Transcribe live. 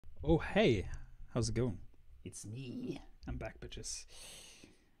Oh, hey, how's it going? It's me. I'm back, bitches.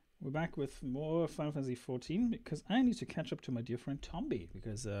 We're back with more Final Fantasy XIV because I need to catch up to my dear friend Tombi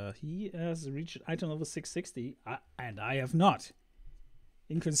because he has reached item level 660 and I have not.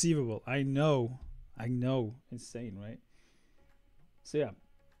 Inconceivable. I know. Insane, right? So, yeah,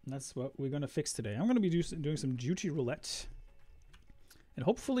 that's what we're going to fix today. I'm going to be doing some duty roulette and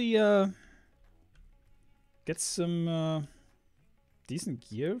hopefully get some decent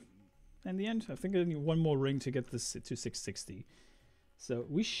gear in the end. I think I need one more ring to get this to 660. So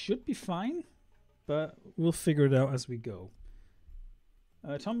we should be fine, but we'll figure it out as we go.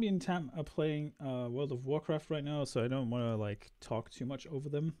 Tombi and Tam are playing World of Warcraft right now, so I don't want to like talk too much over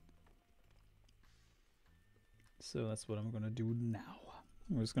them. So that's what I'm gonna do now.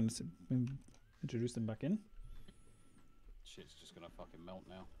 I'm just gonna introduce them back in. Shit's just gonna fucking melt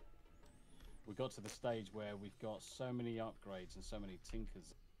now. We got to the stage where we've got so many upgrades and so many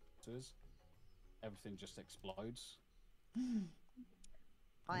tinkers. Everything just explodes.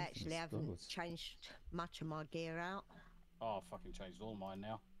 I actually haven't changed much of my gear out. Oh, I fucking changed all mine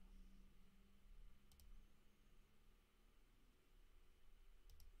now.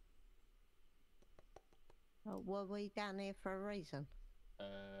 Oh, were we down here for a reason?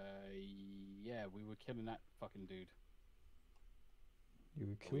 Yeah, we were killing that fucking dude. You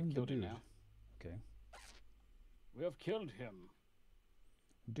were killing the dude. Now. Okay. We have killed him.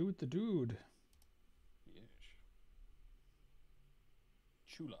 Dude the dude. Yes.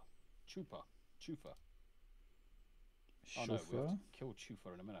 Chula. Chupa. Chufa. Oh no, we have to kill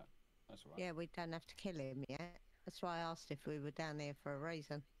Chufa in a minute. That's right. Yeah, we don't have to kill him yet. That's why I asked if we were down here for a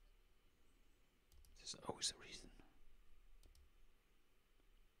reason. There's always a reason.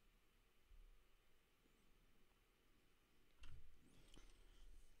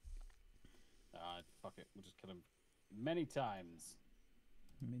 Fuck it. We'll just kill him many times.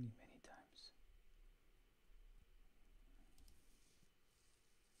 Many times.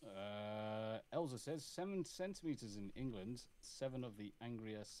 Elsa says 7 centimeters in England, 7 of the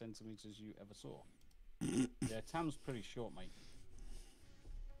angriest centimeters you ever saw. Yeah, Tam's pretty short, mate.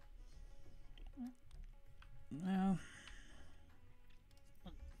 Well,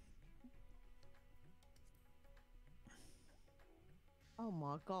 oh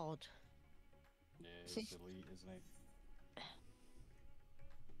my god. Yeah, it's elite, isn't it?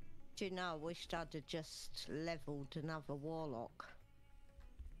 Do you know, I wished I'd have just leveled another warlock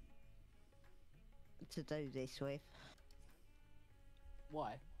to do this with.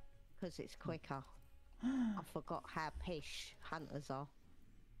 Why? Because it's quicker. I forgot how pish hunters are.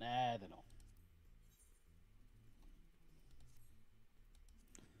 Nah, they're not.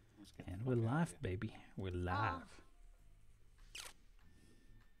 And we're live, baby. We're live.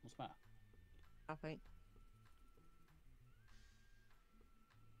 What's the matter? I think.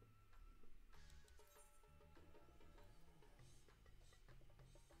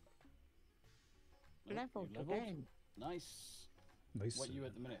 Leveled again. Nice. Nice. What are you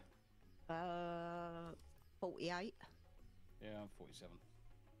at the minute? 48. Yeah, I'm 47.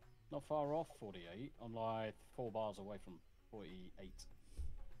 Not far off 48. I'm like 4 bars away from 48.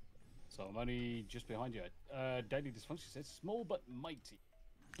 So I'm only just behind you. Daily Dysfunction says small but mighty.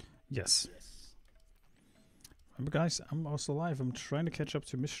 Yes. Remember, guys, I'm also live. I'm trying to catch up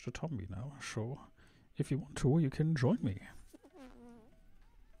to Mr. Tombi now. So if you want to, you can join me.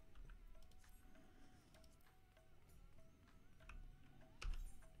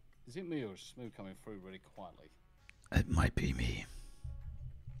 Is it me or is Smu coming through really quietly? It might be me.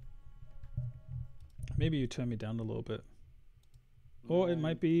 Maybe you turn me down a little bit. No. Or it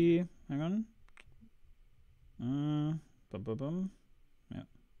might be... Hang on. Yeah.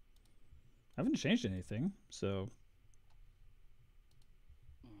 I haven't changed anything, so...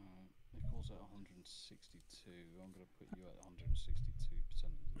 It calls at 162. I'm going to put you at 162% as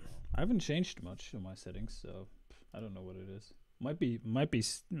well. I haven't changed much on my settings, so I don't know what it is. Might be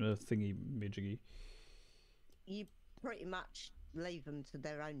thingy majiggy. You pretty much leave them to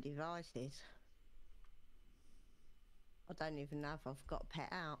their own devices. I don't even know if I've got a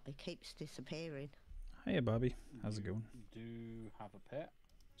pet out. It keeps disappearing. Hey, Bobby. How's it going? Do have a pet.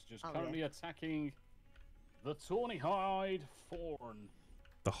 It's just currently attacking the Tawny Hide Fawn.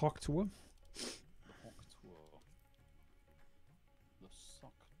 The Hawk Tour? The Hawk Tour. The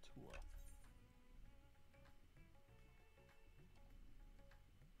Sock Tour.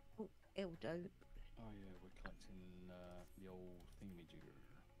 It'll do. Oh yeah, we're collecting the old thingamajigger.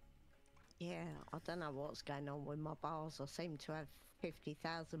 Yeah, I don't know what's going on with my bars. I seem to have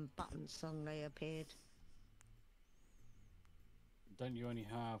 50,000 buttons suddenly appeared. Don't you only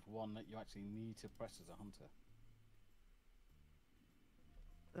have one that you actually need to press as a hunter?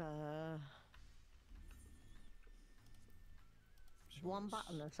 Uh, one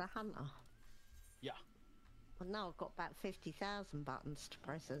button as a hunter. Yeah. Well, now I've got about 50,000 buttons to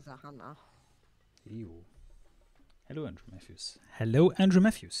press as a hunter. Ew. Hello, Andrew Matthews. Hello, Andrew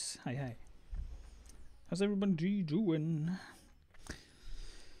Matthews. Hi, hi. How's everybody doing?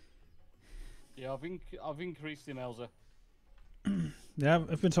 Yeah, I've increased him, Elsa. Yeah,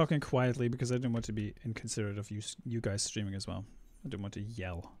 I've been talking quietly because I didn't want to be inconsiderate of you guys streaming as well. I didn't want to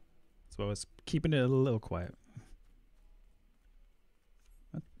yell. So I was keeping it a little quiet.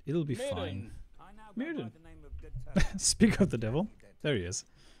 But it'll be fine. Myrddin. Speak of the devil. There he is.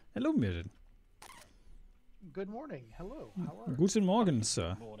 Hello, Myrddin. Good morning. Hello. How are you? Guten Morgen,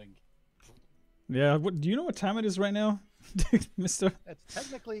 sir. Morning. Yeah, do you know what time it is right now, Mister? It's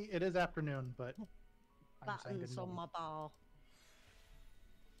technically it is afternoon, but I'm saying good Buttons on morning. my bar.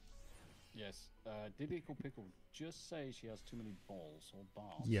 Yes. Did Ickle Pickle just say she has too many balls or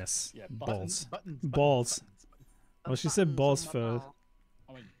bars? Yes. Yeah, Balls. Buttons. Balls. Well, she said balls Buttons on my for. bar.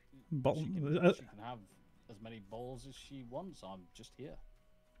 I mean, Ball. she can have as many balls as she wants. I'm just here.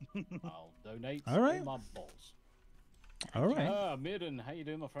 I'll donate All right. all my balls. All right. Myrddin, how you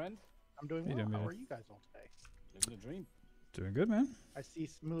doing, my friend? I'm doing Hey, well. Dominic. How are you guys all today? Living a dream. Doing good, man. I see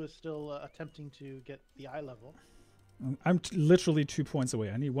Smu is still attempting to get the eye level. I'm literally 2 points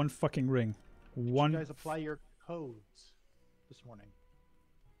away. I need one fucking ring. Did One. you guys apply your codes this morning?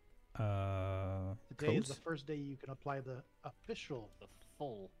 Today is Codes? the first day you can apply the official The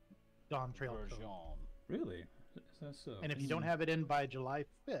full Dawn Trail version. code. Really? Is that so? And if you don't have it in by July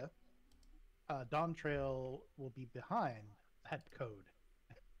 5th, Dawn Trail will be behind that code.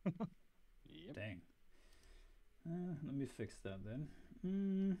 Yep. Dang. Let me fix that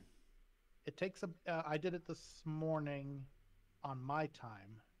then. It takes I did it this morning on my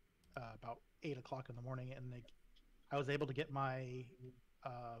time, about 8 o'clock in the morning, and I was able to get my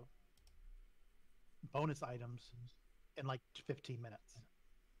bonus items in like 15 minutes.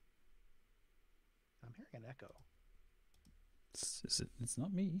 I'm hearing an echo. It's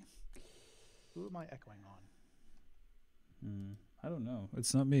not me. Who am I echoing on? I don't know.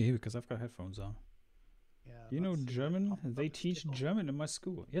 It's not me because I've got headphones on. Yeah. You know let's see. German? Pop up They this teach tickle. German in my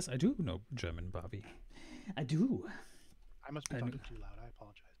school. Yes, I do know German, Bobby. I do. I must be I talking knew- too loud. I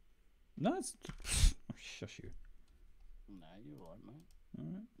apologize. No, it's. Oh, shush you. No, you're right, mate. All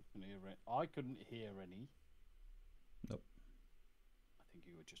right. I couldn't hear any. Nope. I think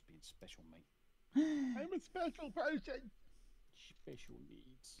you were just being special, mate. I'm a special person. Special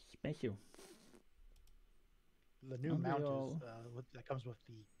needs. Special. The new Aren't they mount all- that comes with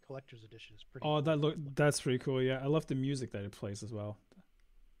the collector's edition is pretty. Oh, cool. that's pretty cool. Yeah, I love the music that it plays as well.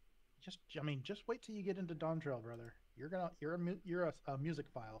 Just wait till you get into Dawn Trail, brother. You're a music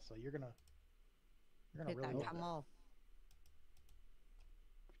file, so you're gonna Did really that love come it. off?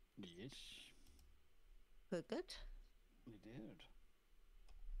 Yes, Good. we did.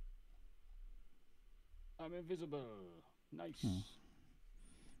 I'm invisible. Nice.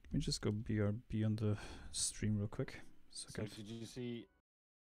 Let me just go BRB on the stream real quick. So I So can did you see?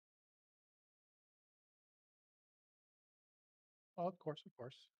 Oh, of course.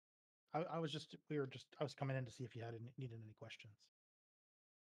 I was coming in to see if you needed any questions.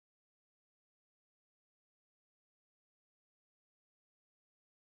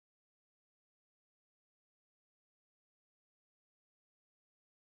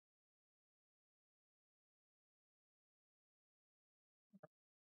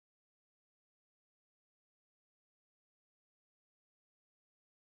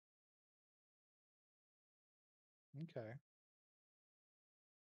 Okay.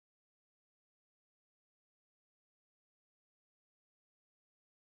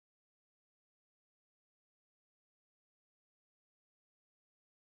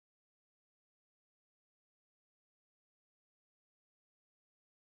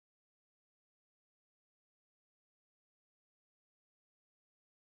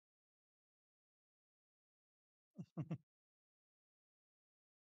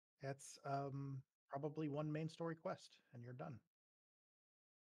 That's probably one main story quest, and you're done.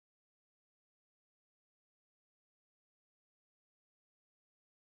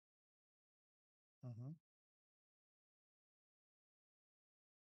 Mm-hmm.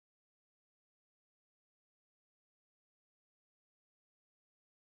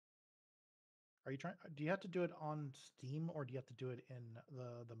 Are you trying? Do you have to do it on Steam, or do you have to do it in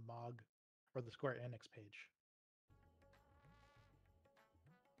the MOG or the Square Enix page?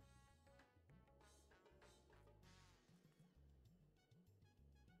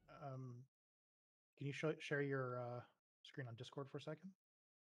 Can you share your screen on Discord for a second?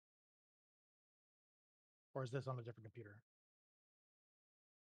 Or is this on a different computer?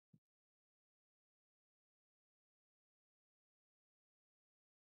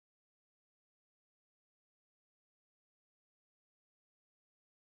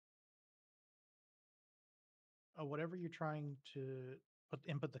 whatever you're trying to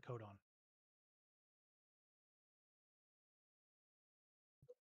input the code on.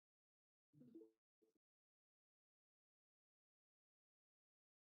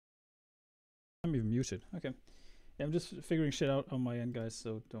 I'm even muted. Okay. Yeah, I'm just figuring shit out on my end, guys.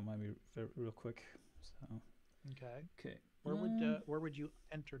 So don't mind me real quick. So. Okay. Okay. Where would you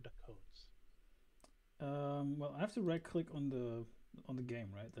enter the codes? Well, I have to right click on the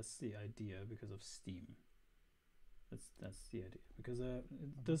game, right? That's the idea because of Steam. That's the idea because it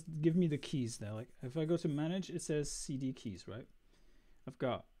does give me the keys now. Like if I go to manage, it says CD keys, right? I've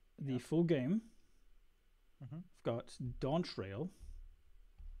got the full game. I've got Dawn Trail,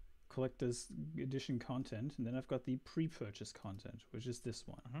 collector's edition content, and then I've got the pre-purchase content, which is this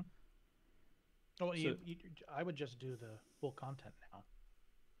one. Oh, so, I would just do the full content now.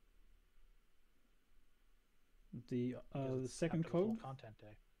 The second code. Full content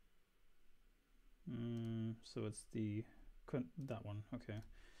day. So it's that one. Okay.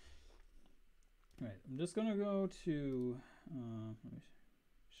 Right. I'm just gonna go to let me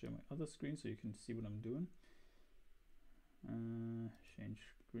share my other screen so you can see what I'm doing. Change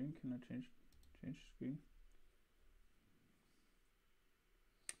screen. Can I change screen?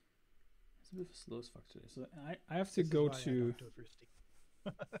 It's a bit of a slow fuck today. So I have to go to.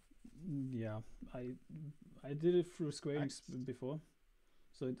 Yeah, I did it through Square Enix before,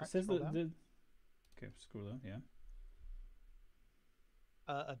 so it says that okay, scroll down. Yeah.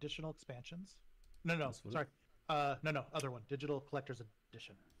 Additional expansions. No, sorry. No, other one. Digital Collector's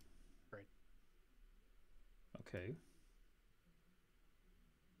Edition. Great. Okay.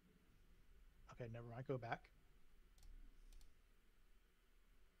 Okay, never mind. Go back.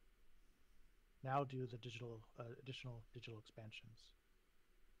 Now do the additional digital expansions.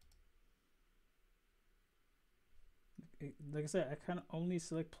 Like I said, I can only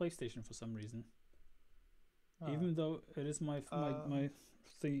select PlayStation for some reason. Even though it is my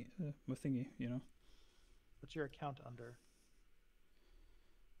thingy, you know. What's your account under?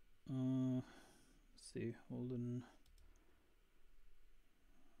 Let's see, Holden.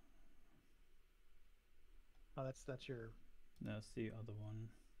 Oh, that's your. That's the other one.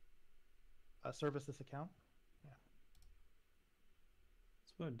 Service this account. Yeah.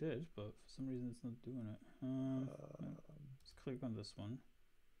 That's what I did, but for some reason it's not doing it. Let's click on this one.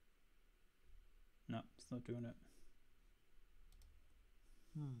 No, it's not doing it.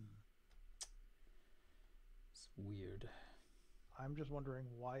 It's weird. I'm just wondering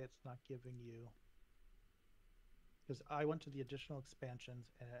why it's not giving you. Because I went to the additional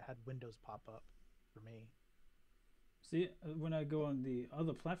expansions and it had Windows pop up for me. See, when I go on the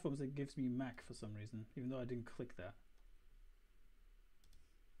other platforms, it gives me Mac for some reason, even though I didn't click that.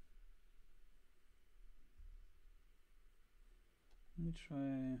 Let me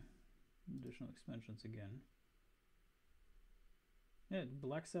try additional expansions again. Yeah, it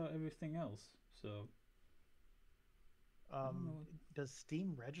blacks out everything else. So, does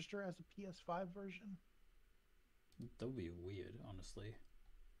Steam register as a PS5 version? That would be weird, honestly.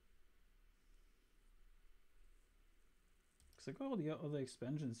 Because I got all the other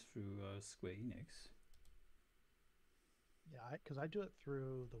expansions through Square Enix. Yeah, because I do it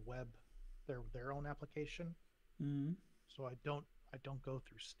through the web, their own application. So I don't go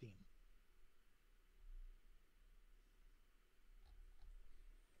through Steam.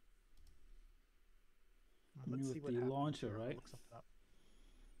 Let's see with what the happens launcher, here. right? Look something up.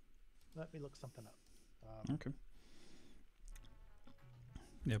 Let me look something up. Okay.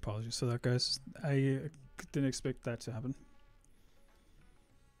 Yeah, apologies for that, guys. I didn't expect that to happen.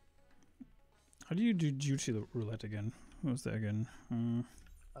 How do you do duty roulette again? What was that again?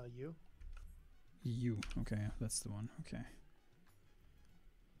 You. You. Okay, that's the one. Okay.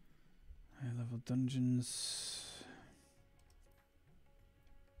 High level dungeons.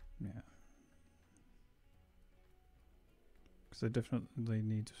 Yeah. Because I definitely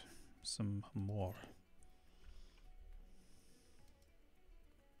need some more.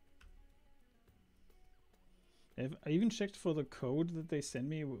 I even checked for the code that they send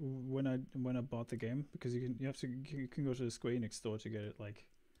me when I bought the game, because you can go to the Square Enix store to get it like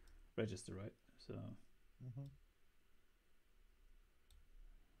register, right? So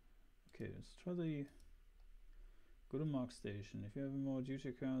okay, let's try the go to Mark Station. If you have more duty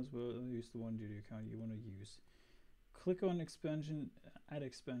accounts, well, use the one duty account you want to use. Click on expansion, add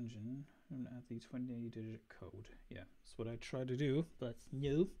expansion, and add the 20-digit code. Yeah, that's what I tried to do, but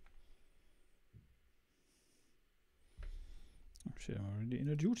no. Oh shit, I'm already in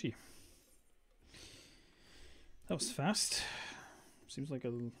a duty. That was fast. Seems like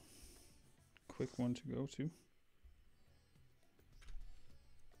a quick one to go to.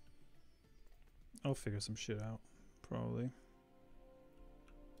 I'll figure some shit out. probably.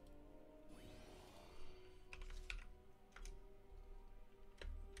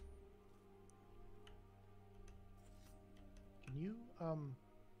 Can you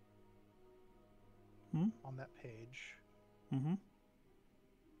Hmm? on that page? Mm-hmm.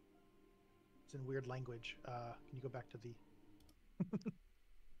 It's in weird language. Can you go back to the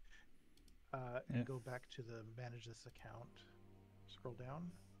Yeah. go back to the manage this account. Scroll down.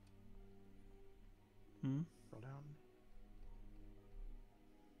 Hmm? Scroll down.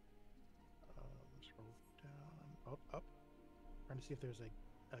 Scroll down. Up. Trying to see if there's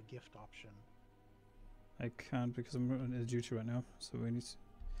a gift option. I can't because I'm on a duty right now, so we need to...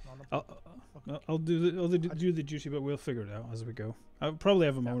 No, no I'll, problem. I'll do the duty, but we'll figure it out as we go. I'll probably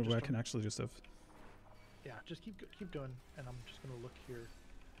have a moment where I can actually do stuff. Yeah, just keep doing, and I'm just gonna look here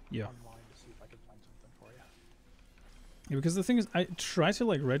Yeah. online to see if I can find something for you. Yeah, because the thing is, I try to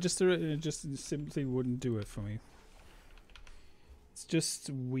like register it, and it just simply wouldn't do it for me. It's just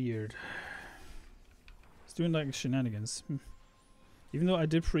weird. It's doing like shenanigans. Even though I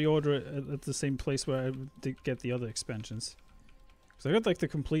did pre-order it at the same place where I did get the other expansions. Because I got like the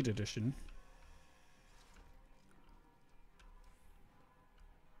complete edition.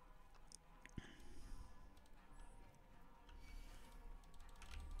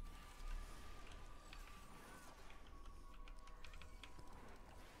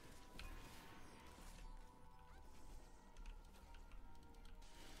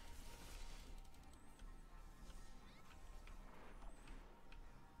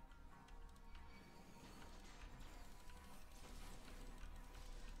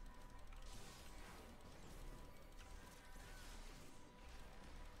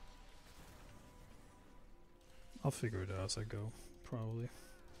 I'll figure it out as I go, probably.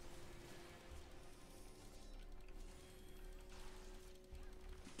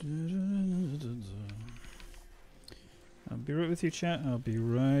 I'll be right with you, chat. I'll be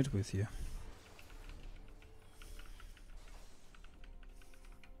right with you.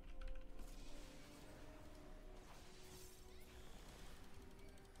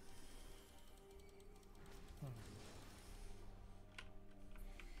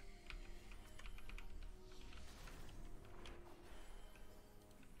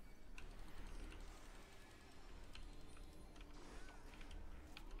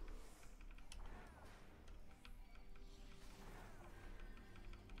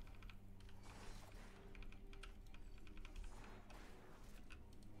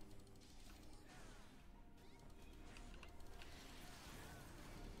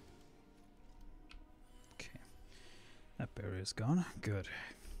 That barrier's gone. Good.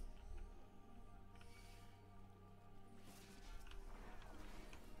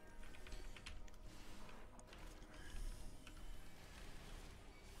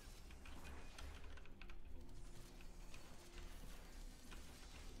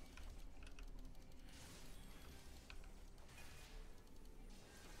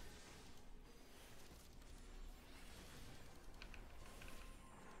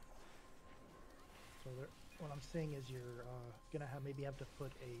 So what I'm saying is you're gonna maybe have to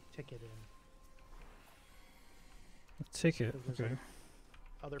put a ticket in. A ticket. 'Cause there's, Okay. like,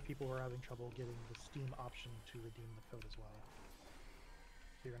 other people are having trouble getting the Steam option to redeem the code as well.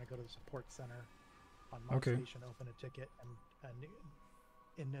 So you're gonna go to the support center on my Okay. station, open a ticket, and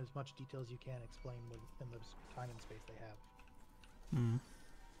in as much detail as you can explain within the time and space they have. Hmm.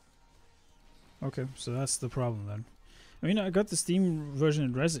 Okay, so that's the problem then. I mean, I got the Steam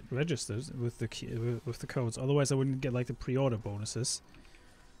version registered with the with the codes. Otherwise, I wouldn't get like the pre-order bonuses.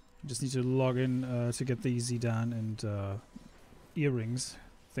 I just need to log in to get the Zidane and earrings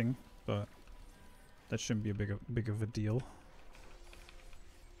thing, but that shouldn't be a big of a deal.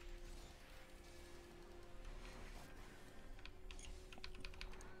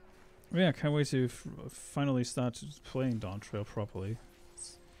 Yeah, I can't wait to finally start playing Dawn Trail properly.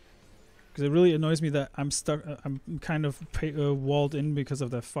 Because it really annoys me that I'm stuck. I'm kind of walled in because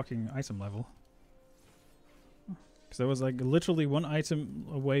of that fucking item level. Because I was like literally one item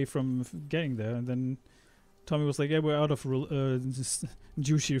away from getting there, and then Tommy was like, "Yeah, we're out of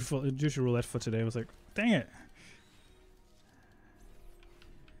juicy roulette for today." I was like, "Dang it!"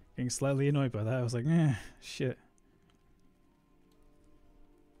 Getting slightly annoyed by that. I was like, "Eh, shit."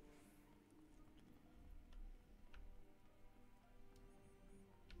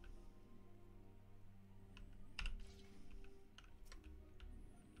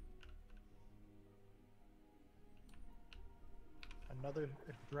 Another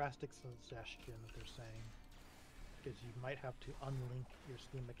drastic suggestion that they're saying is you might have to unlink your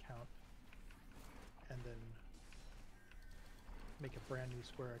Steam account and then make a brand new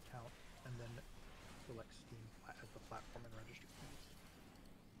Square account and then select Steam as the platform and register keys.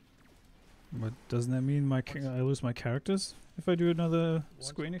 But doesn't that mean I lose my characters if I do another Once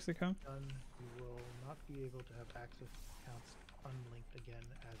Square Enix account? Done, you will not be able to have access to accounts unlinked again,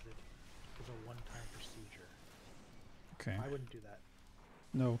 as it is a one-time procedure. Okay. I wouldn't do that.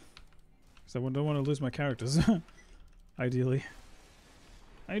 No. Because I don't want to lose my characters. Ideally.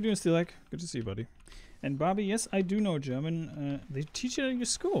 How you doing, Steelak? Good to see you, buddy. And Bobby, yes, I do know German. They teach it at your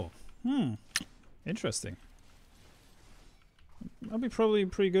school. Interesting. I'll be probably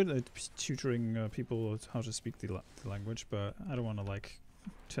pretty good at tutoring people how to speak the language, but I don't want to, like,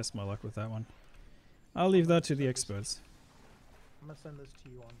 test my luck with that one. I'll leave that to the experts. I'm going to send this to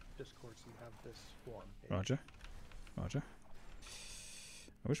you on Discord so you have this form. Page. Roger. Roger.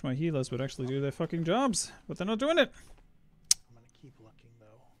 I wish my healers would actually do their fucking jobs, but they're not doing it. I'm going to keep looking,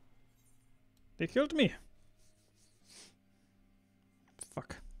 though. They killed me.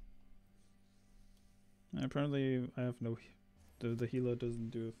 Fuck. And apparently I have no... The healer doesn't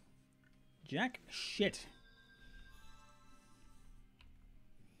do jack shit.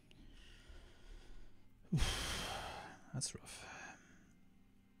 That's rough.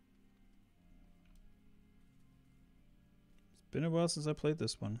 It's been a while since I played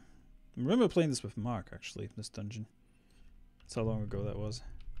this one. I remember playing this with Mark, actually, this dungeon. That's how long ago that was.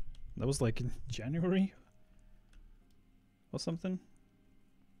 That was like in January? Or something?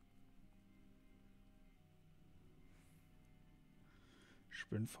 It's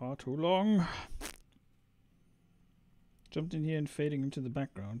been far too long. Jumped in here and fading into the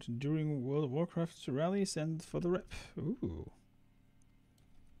background during World of Warcraft rallies and for the rep. Ooh.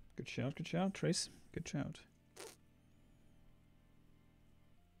 Good shout, Trace. Good shout.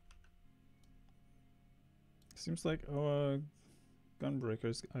 Seems like our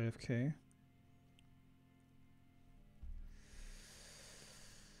Gunbreaker's AFK.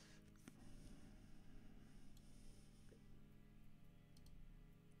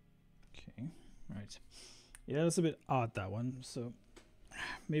 Okay, right. Yeah, that's a bit odd, that one. So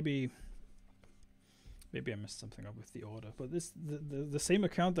maybe I messed something up with the order. But this the same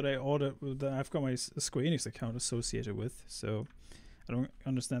account that I ordered, that I've got my Square Enix account associated with. So I don't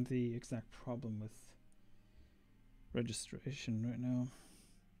understand the exact problem with registration right now.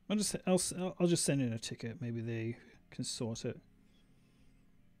 I'll just send in a ticket. Maybe they can sort it.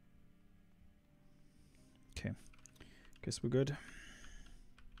 Okay, guess we're good.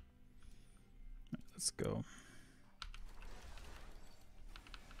 Let's go.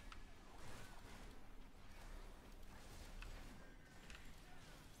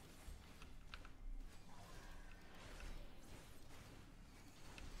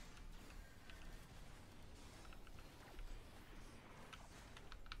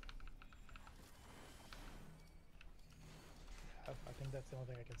 I think that's the only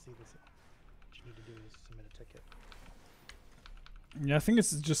thing I can see. This what you need to do is submit a ticket. Yeah, I think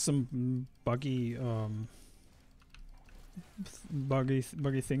it's just some buggy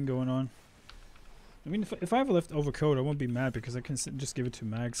thing going on. I mean, if I have a leftover code, I won't be mad because I can just give it to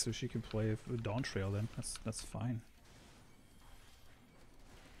Mag so she can play with Dawn Trail. Then that's fine.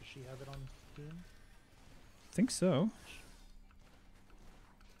 Does she have it on Steam? I think so.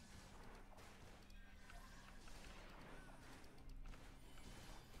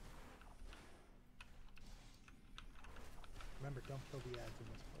 Remember, don't kill the ads in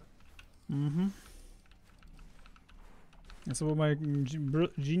this part. Mm-hmm. That's what my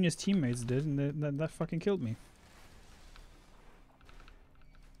genius teammates did, and that fucking killed me.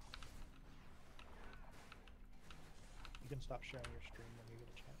 You can stop sharing your stream when you get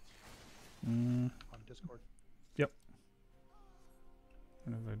a chance. On Discord. Yep.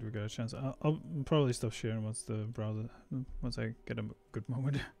 Whenever I do get a chance, I'll probably stop sharing once I get a good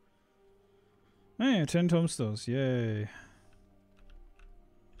moment. Hey, 10 tombstones, yay.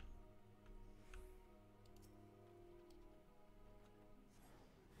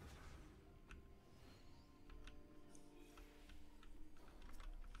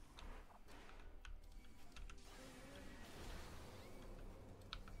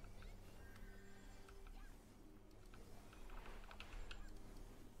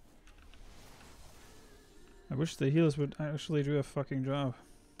 I wish the healers would actually do a fucking job.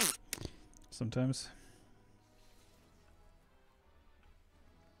 Sometimes.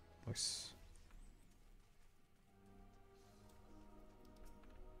 Nice.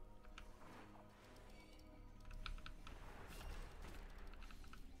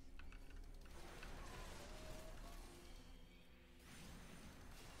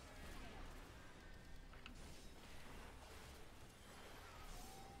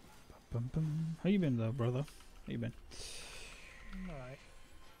 Bum, bum. How you been, though, brother? How you been? Alright.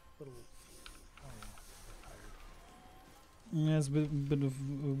 Little. Yeah, there's a bit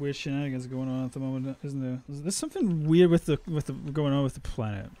of weird shenanigans going on at the moment, isn't there? There's something weird with the going on with the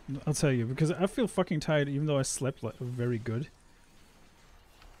planet. I'll tell you, because I feel fucking tired, even though I slept like very good.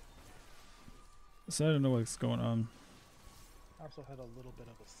 So I don't know what's going on. I also had a little bit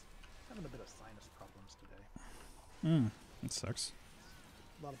of having a bit of sinus problems today. That sucks.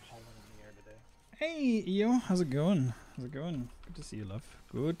 A lot of pollen in the air today. Hey, yo, how's it going? How's it going? Good to see you, love.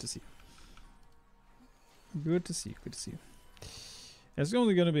 Good to see you. Good to see you. Good to see you. It's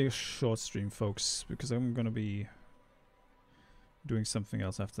only going to be a short stream, folks, because I'm going to be doing something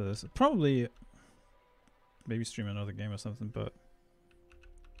else after this. Probably maybe stream another game or something, but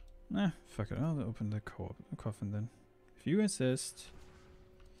fuck it. I'll open the coffin then. If you insist.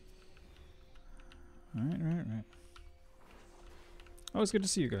 Alright. Always good to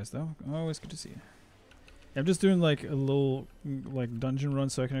see you guys, though. Always good to see you. I'm just doing like a little like dungeon run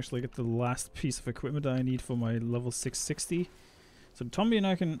so I can actually get the last piece of equipment that I need for my level 660. So Tombi and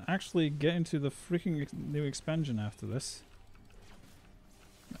I can actually get into the freaking new expansion after this.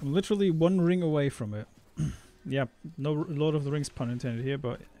 I'm literally one ring away from it. Yeah, no Lord of the Rings pun intended here,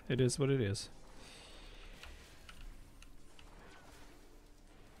 but it is what it is.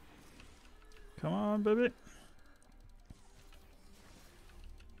 Come on, baby.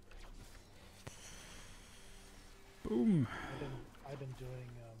 Boom. I've been doing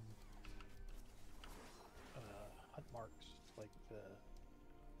hunt marks, like the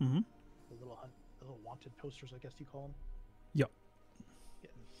little wanted posters, I guess you call them. Yep.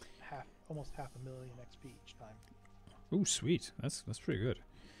 Getting almost half a million XP each time. Oh, sweet. That's pretty good.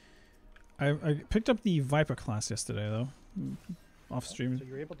 I picked up the Viper class yesterday though, off stream. So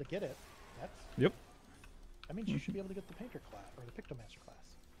you're able to get it. Yep. That means you should be able to get the painter class or the pictomaster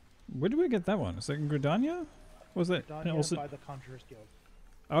class. Where do we get that one? Is that in Gridania? Was that also by the Conjurer's Guild?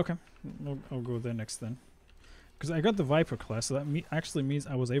 Okay, I'll go there next then. Because I got the Viper class, so that actually means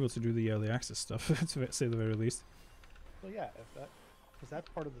I was able to do the early access stuff, to say the very least. Well, yeah, because that's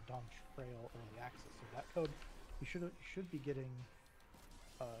part of the Dawn Trail early access. So that code, you should be getting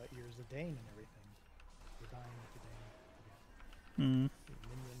your Zidane and everything. Zidane. Minion,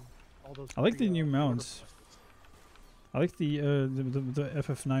 all those. I like the new mounts. I like the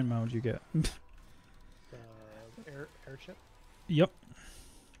FF9 mount you get. Airship? Yep.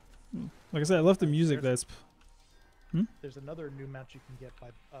 Like I said, I love the music that's... There's another new mount you can get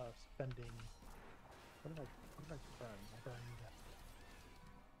by spending... What did I burn? I burned...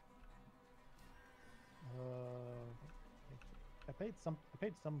 I paid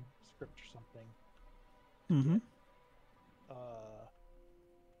some script or something.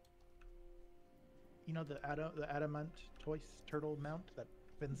 You know the adamant turtle mount that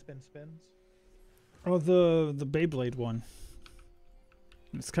spins? Oh, the Beyblade one.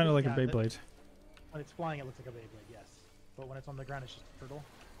 It's kind of like a Beyblade. When it's flying, it looks like a Beyblade, yes. But when it's on the ground, it's just a turtle.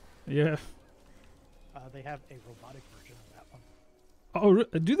 Yeah. They have a robotic version of that one.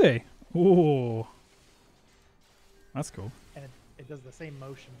 Oh, do they? Oh, that's cool. And it does the same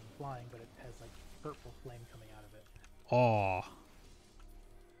motion in flying, but it has like purple flame coming out of it. Oh.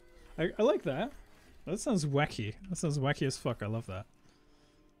 I like that. That sounds wacky. That sounds wacky as fuck. I love that.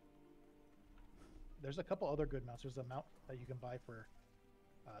 There's a couple other good mounts. There's a mount that you can buy for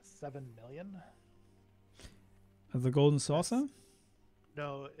 7 million. The golden saucer?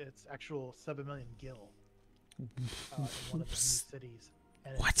 No, it's actual 7 million gil. In one of the new cities.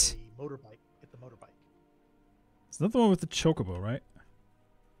 And what? It's a motorbike. It's a motorbike. It's not the one with the chocobo, right?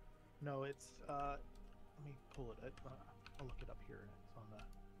 No, it's let me pull it. I'll look it up here.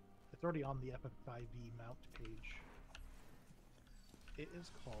 It's already on the FF5e mount page. It is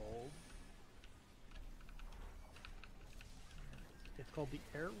called. It's called the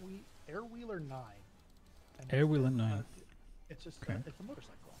Airwheeler 9. Airwheeler 9. It's just okay. It's a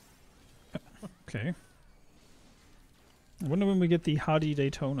motorcycle. Okay. I wonder when we get the Hardy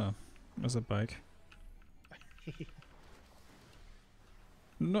Daytona as a bike.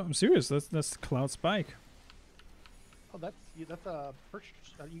 No, I'm serious. That's Cloud's bike. Oh, that's a purchase.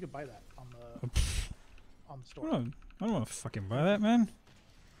 You can buy that on the store. I don't want to fucking buy that, man.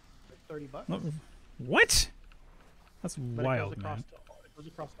 $30. No, what? That's but wild, it man. It goes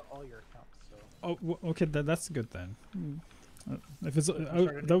across to all your accounts. Oh, So. okay. That's good then. If it's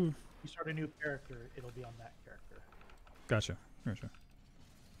you start a new character, it'll be on that character. Gotcha.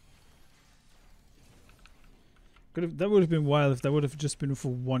 That would have been wild if that would have just been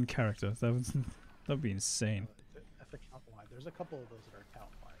for one character. That'd be insane. That's account wide. There's a couple of those that are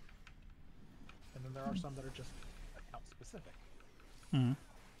account wide, and then there are some that are just account specific.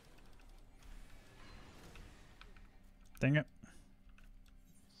 Dang it.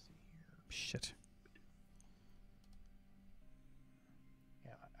 Shit.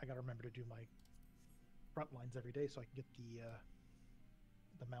 I gotta remember to do my front lines every day so I can get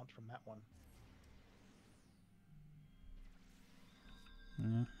the mount from that one.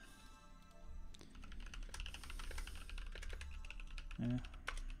 Yeah. Yeah.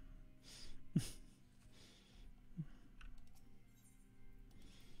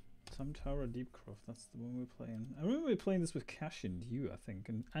 Some Tower Deepcroft, that's the one we're playing. I remember we were playing this with Cash and you, I think,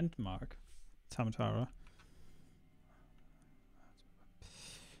 and Mark. Tamtara.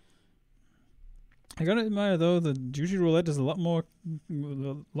 I gotta admire though, the duty roulette is a lot more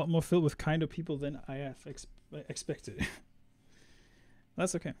filled with kinder people than I have expected.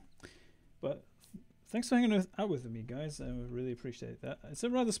 That's okay. But thanks for hanging out with me, guys. I really appreciate that. It's a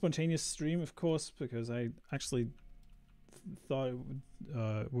rather spontaneous stream, of course, because I actually thought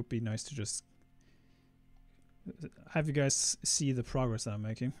it would be nice to just have you guys see the progress that I'm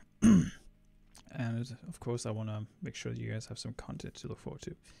making. And of course, I want to make sure that you guys have some content to look forward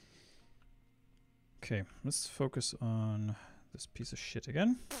to. Okay, let's focus on this piece of shit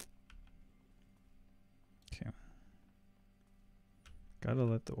again. Okay. Gotta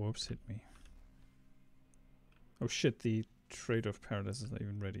let the orbs hit me. Oh shit, the Trade of Paradise is not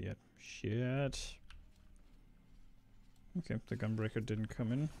even ready yet. Shit. Okay, the Gunbreaker didn't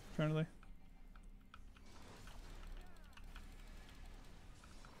come in, apparently.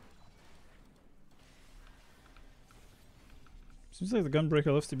 Seems like the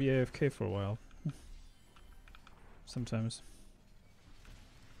Gunbreaker loves to be AFK for a while. Sometimes.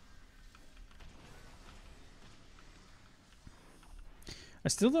 I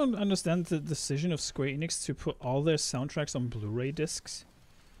still don't understand the decision of Square Enix to put all their soundtracks on Blu-ray discs.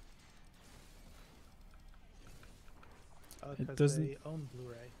 Because they own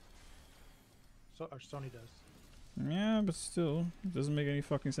Blu-ray. So, or Sony does. Yeah, but still, it doesn't make any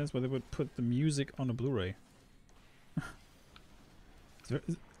fucking sense why they would put the music on a Blu-ray.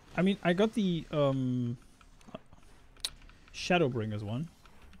 I mean, I got the Shadowbringers one.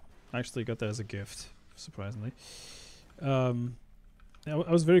 I actually got that as a gift, surprisingly. I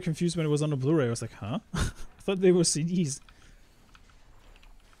was very confused when it was on a Blu-ray. I was like, huh? I thought they were CDs.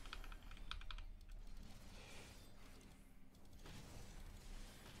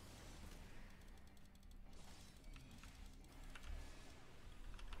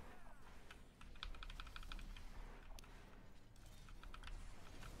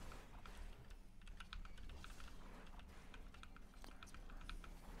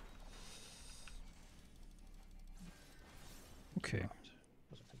 Okay.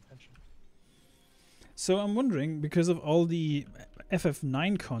 Wasn't paying attention. So I'm wondering, because of all the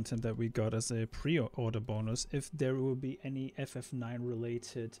FF9 content that we got as a pre-order bonus, if there will be any FF9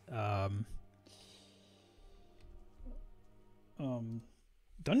 related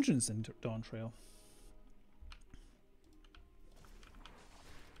dungeons in Dawn Trail.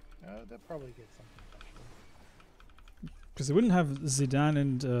 They'll probably get something eventually. Because they wouldn't have Zidane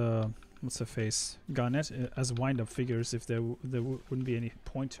and what's her face, Garnet as wind-up figures if there wouldn't be any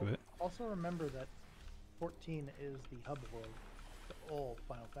point to it. Also remember that 14 is the hub world to all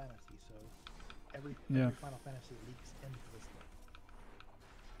Final Fantasy, so every Final Fantasy leaks into this thing.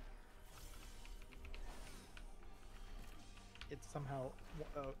 It's somehow,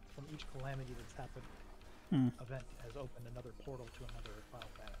 from each calamity that's happened, event has opened another portal to another Final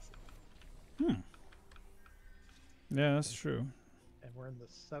Fantasy. Yeah, that's true. And we're in the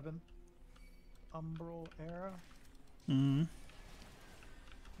 7th Umbral era. I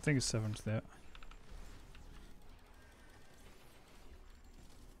think it's 7th there.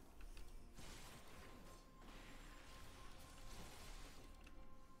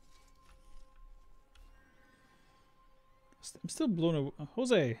 I'm still blown away.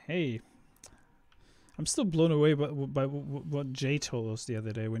 Jose, hey. I'm still blown away by what Jay told us the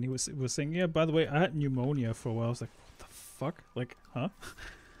other day when he was saying, yeah, by the way, I had pneumonia for a while. I was like, what the fuck? Like, huh?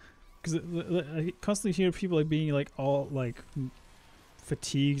 Because I constantly hear people like being like all like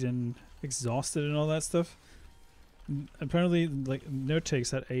fatigued and exhausted and all that stuff. And apparently, like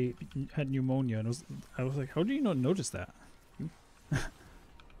Nerdtakes had pneumonia, and I was like, how do you not notice that?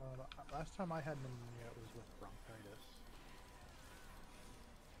 Last time I had pneumonia, it was with bronchitis.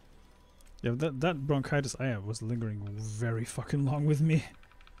 Yeah, that bronchitis I had was lingering very fucking long with me.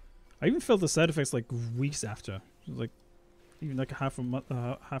 I even felt the side effects like weeks after. It was like even like half a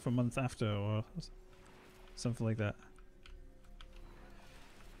month after or something like that.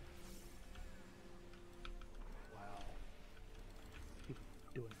 Wow. People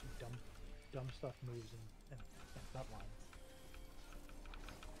doing dumb stuff moves and front lines.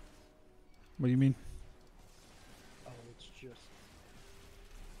 What do you mean? Oh, it's just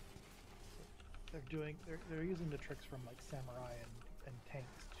they're using the tricks from like samurai and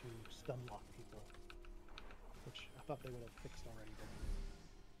tanks stun lock people, which I thought they would have fixed already. But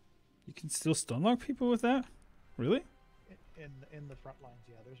You can still stun lock people with that? Really? in the front lines,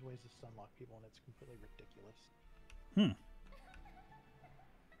 yeah, there's ways to stun lock people, and it's completely ridiculous. Hmm.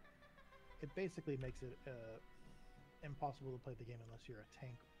 It basically makes it impossible to play the game unless you're a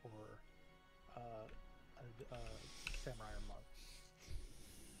tank or a samurai or monk.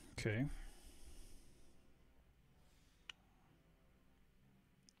 Okay.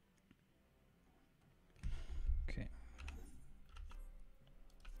 Okay.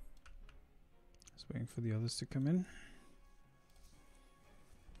 Just waiting for the others to come in.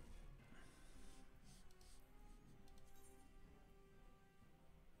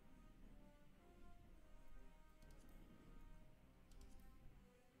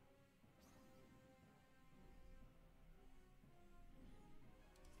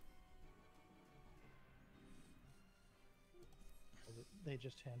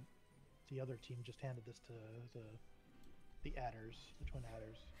 The other team just handed this to the adders, the twin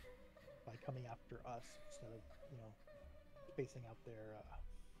adders, by coming after us instead of, spacing out their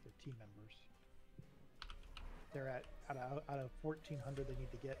team members. They're at out of 1,400 they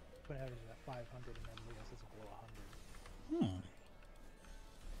need to get. Twin adders is at 500, and then Leos is below 100. Hmm.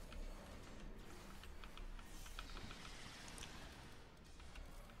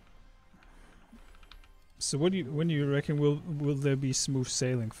 So when do you reckon will there be smooth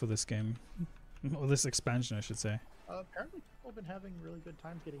sailing for this game? Or this expansion, I should say. Apparently people have been having really good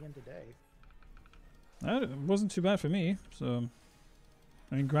times getting in today. That wasn't too bad for me, so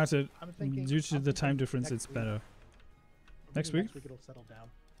I mean, granted, I'm thinking, due to the time difference, next it's week. better. I'm Next thinking week? Next week it'll settle down.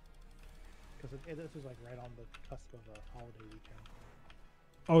 Because this is like right on the cusp of a holiday weekend.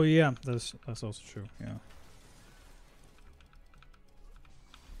 Oh yeah, that's also true. Yeah.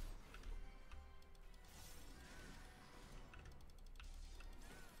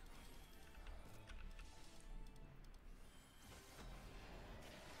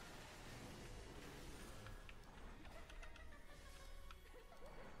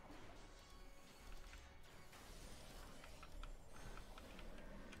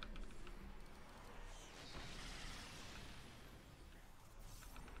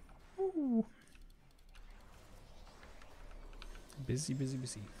 Ooh. Busy.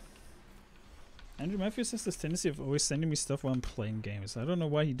 Andrew Matthews has this tendency of always sending me stuff while I'm playing games. I don't know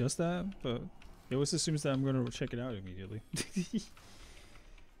why he does that, but he always assumes that I'm going to check it out immediately.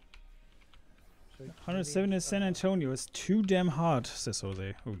 So 107 in San Antonio. It's too damn hard, says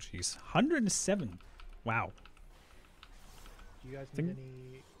Jose. Oh, jeez. 107. Wow. Do you guys need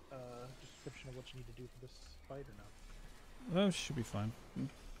any description of what you need to do for this fight or no? Oh, should be fine.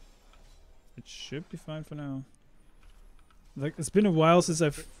 It should be fine for now. Like, it's been a while since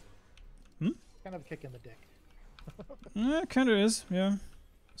I've... Kind of a kick in the dick. It kind of is, yeah.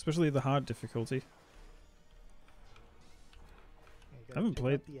 Especially the hard difficulty. Yeah, you I haven't check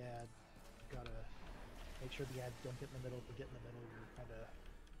played- out the ad. You gotta make sure the ads don't get in the middle. If they get in the middle, you're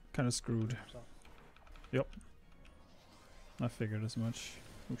Kind of screwed. yourself. Yep. I figured as much.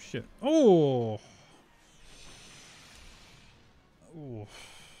 Oh, shit. Oh! Oh.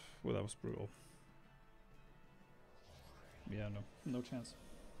 Well, that was brutal. Yeah, no chance.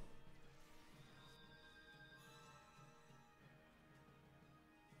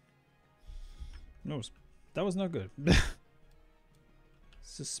 No, that was not good.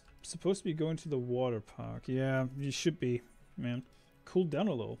 Supposed to be going to the water park. Yeah, you should be, man. Cool down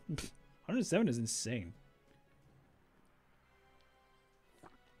a little. 107 is insane.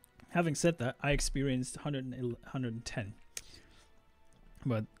 Having said that, I experienced 110.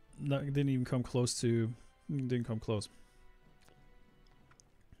 But that didn't even come close to... Didn't come close.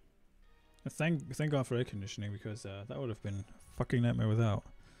 Thank God for air conditioning, because that would have been a fucking nightmare without.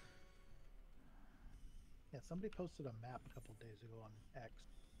 Yeah, somebody posted a map a couple days ago on X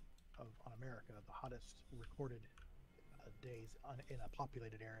on America, the hottest recorded days in a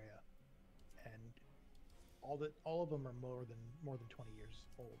populated area, and all of them are more than 20 years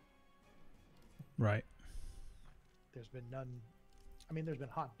old. Right. There's been none. I mean, there's been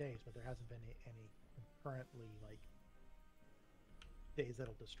hot days, but there hasn't been any currently like days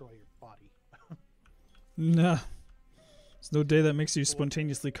that'll destroy your body. Nah. There's no day that makes you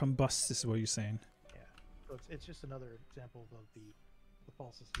spontaneously combust, is what you're saying. Yeah, so it's just another example of the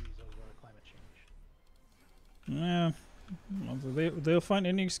falsities of climate change. Yeah. Well, they'll find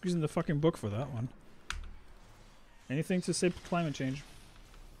any excuse in the fucking book for that one. Anything to say climate change.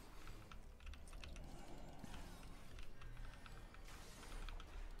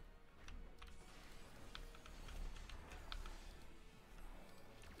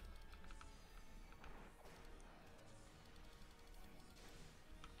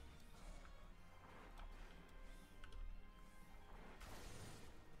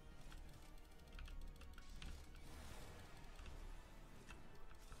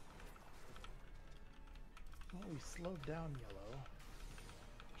 slowed down yellow.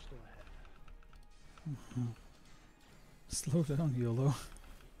 You're still ahead. Slow down, YOLO.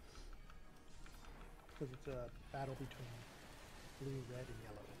 Because it's a battle between blue, red, and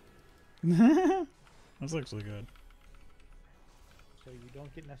yellow. That's actually good. So you don't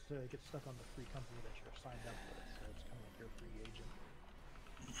necessarily get stuck on the free company that you're signed up with. So it's kind of like your free agent.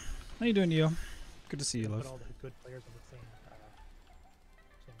 How you doing, Yo? Good to see you, Put love. all the good players in the same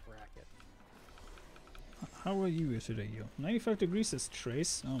bracket. How are you today, Yo? 95 degrees says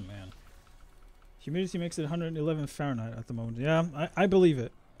Trace. Oh, man. Humidity makes it 111 Fahrenheit at the moment. Yeah, I believe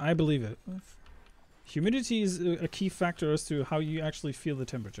it. I believe it. Humidity is a key factor as to how you actually feel the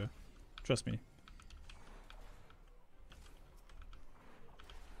temperature. Trust me.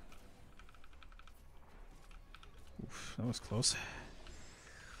 Oof, that was close.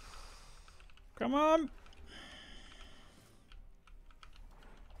 Come on!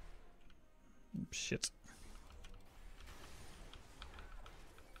 Shit.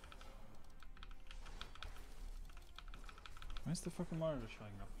 Why is the fucking monitor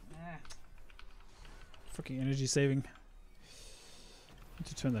showing up? Fucking energy saving. Need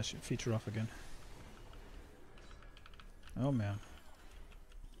to turn that shit feature off again. Oh man.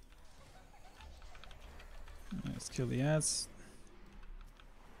 Let's kill the ads.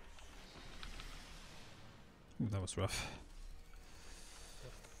 Ooh, that was rough.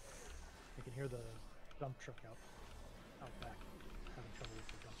 You can hear the dump truck out back having trouble with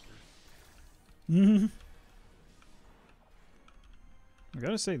the dumpsters. I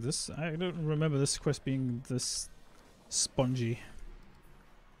gotta say, this, I don't remember this quest being this spongy.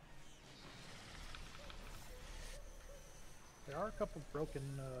 There are a couple broken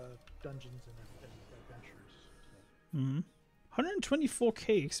dungeons and adventures. So.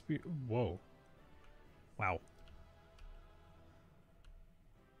 124k experience. Whoa. Wow.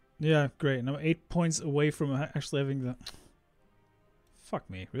 Yeah, great. And I'm 8 points away from actually having the... Fuck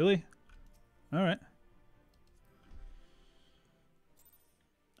me, really? Alright.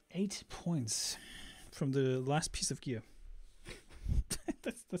 8 points from the last piece of gear.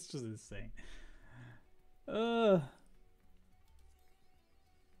 that's just insane. Alright.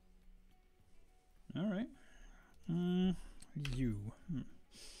 You.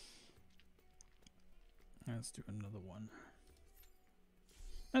 Let's do another one.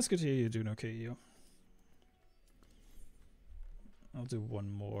 That's good to hear you're doing okay, you. I'll do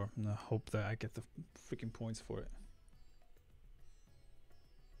one more and I hope that I get the freaking points for it.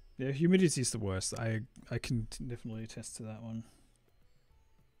 Yeah, humidity is the worst. I can definitely attest to that one.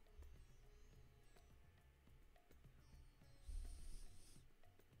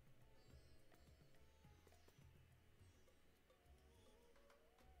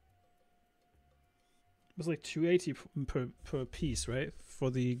 It was like 280 per piece, right?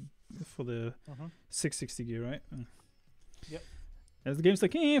 For the 660 gear, right? Yep. And the game's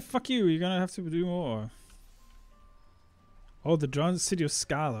like, fuck you, you're gonna have to do more. Oh, the John City of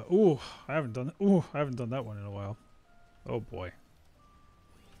Scala. Oh, I haven't done that one in a while. Oh boy.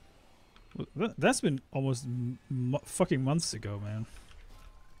 That's been almost fucking months ago, man.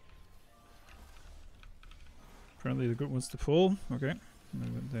 Apparently the group wants to pull. Okay,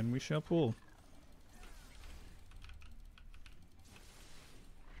 then we shall pull.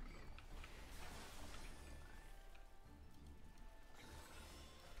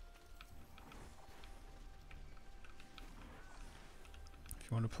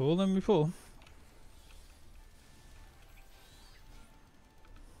 If you want to pull, then we pull.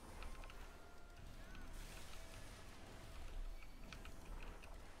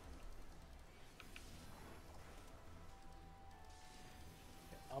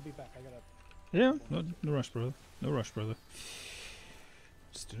 I'll be back. I gotta. Yeah, no rush, brother. No rush, brother.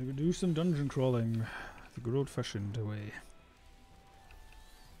 Just gonna do some dungeon crawling the good old-fashioned way.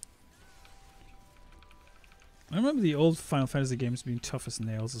 I remember the old Final Fantasy games being tough as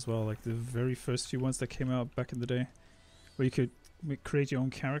nails as well, like the very first few ones that came out back in the day, where you could create your own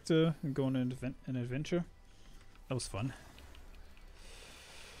character and go on an adventure. That was fun.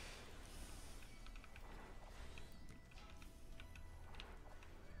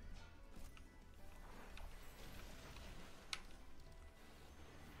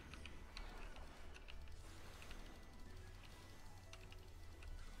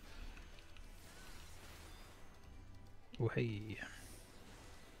 Oh hey.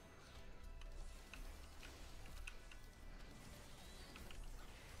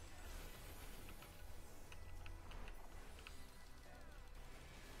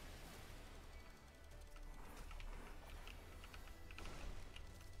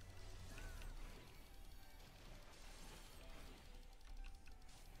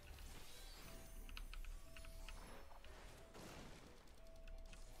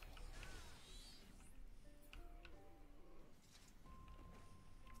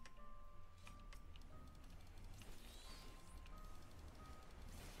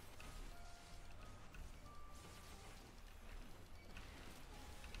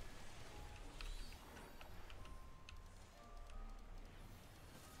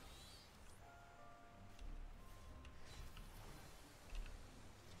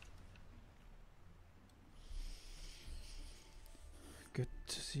 Good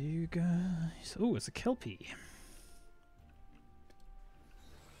to see you guys. Oh, it's a Kelpie.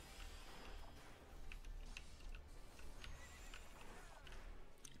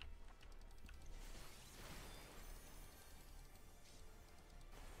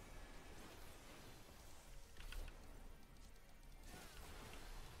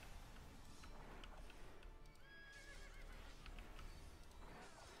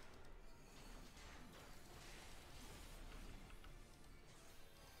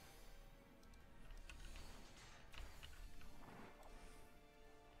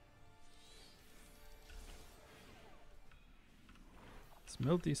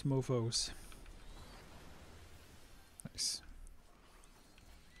 Smell these mofos. Nice.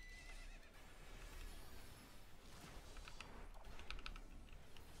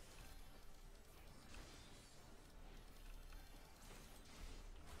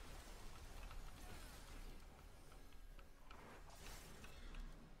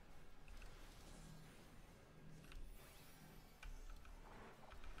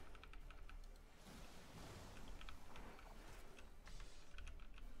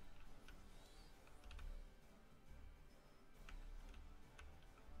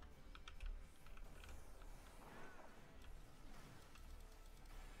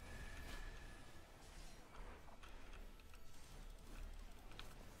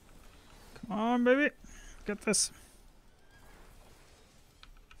 Come on, baby. Get this.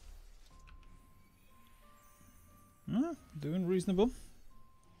 Doing reasonable.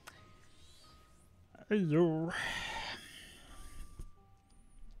 Hello.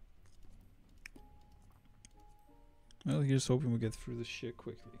 Well, here's hoping we get through this shit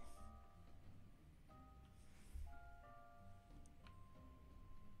quickly.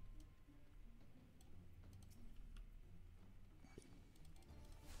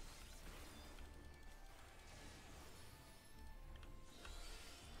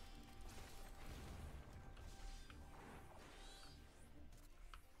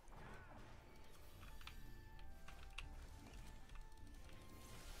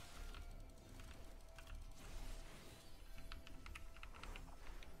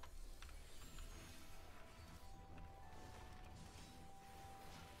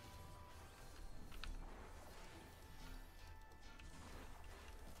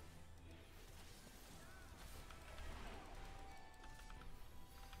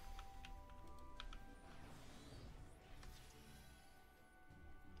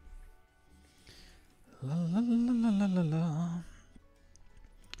 La la la la la la la.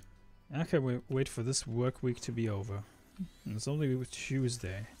 I can't wait for this work week to be over. And it's only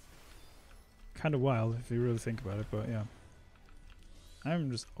Tuesday. Kind of wild if you really think about it, but yeah. I'm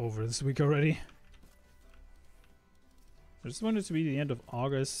just over this week already. I just want it to be the end of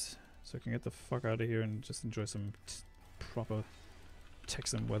August so I can get the fuck out of here and just enjoy some proper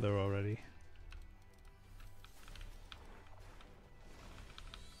Texan weather already.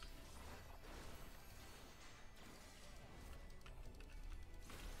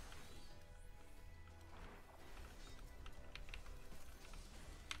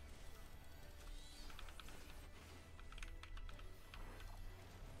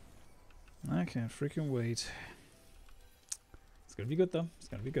 I can't freaking wait. It's gonna be good though. It's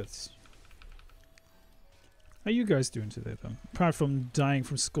gonna be good. How you guys doing today though? Apart from dying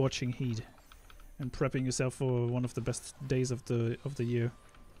from scorching heat and prepping yourself for one of the best days of the year.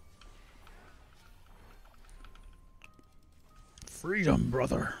 Freedom,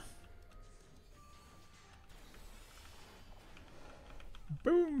 brother.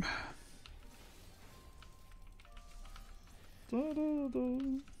 Boom. Da, da, da.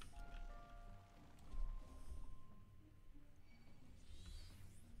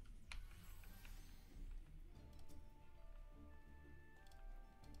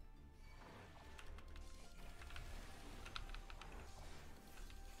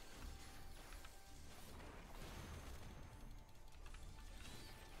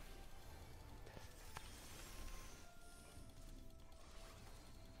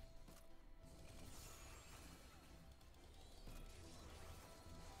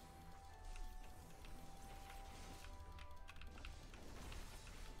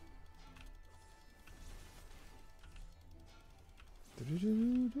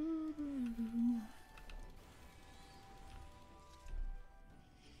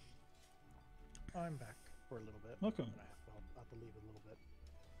 I'm back for a little bit. Welcome. I'll have to leave a little bit.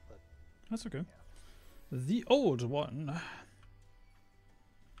 But That's okay. yeah. The old one.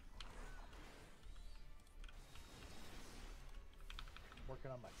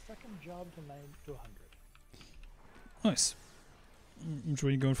 Working on my second job to 9 to 100. Nice. Which one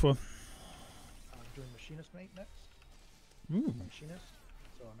are you going for? Doing machinist mate next. Ooh. machinist,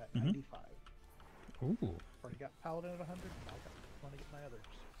 so I'm at Mhm. 95. Ooh. Already got paladin at 100. Now I want to get my others.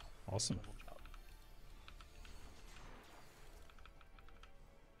 Awesome. Level job.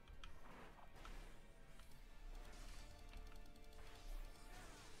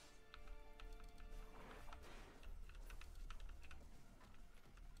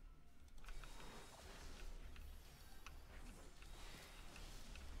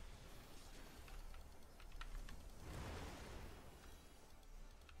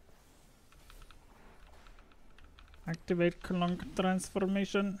 Activate Clunk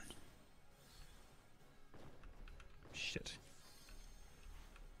transformation. Shit.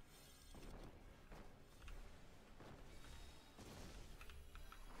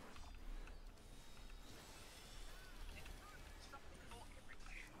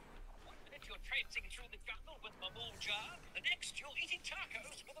 One minute you're traipsing through the jungle with my mole jar, the next you're eating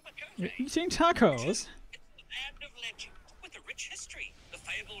tacos with a You're macote. eating tacos? It's the land of legend, with a rich history, the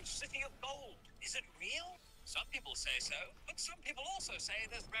fabled city of gold. Is it real? Some people say so, but some people also say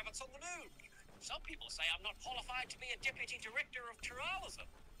there's rabbits on the moon. Some people say I'm not qualified to be a deputy director of Turalism.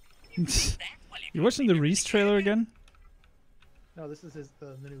 You believe that? Well, You watching the Reese trailer again? No, this is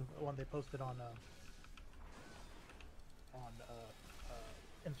the new one they posted on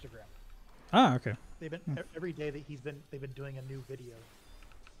Instagram. Ah, okay. They've been every day that they've been doing a new video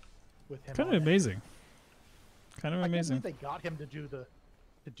with him. Kind on of it. amazing. Kind of I can't amazing. believe they got him to do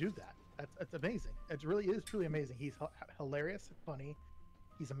that. That's amazing. It really is truly amazing. He's hilarious, funny.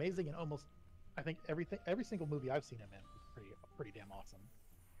 He's amazing in almost, I think every single movie I've seen him in is pretty damn awesome.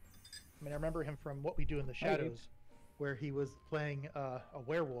 I mean, I remember him from What We Do in the Shadows, where he was playing a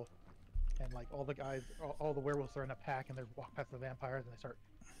werewolf, and like all the werewolves are in a pack, and they walk past the vampires, and they start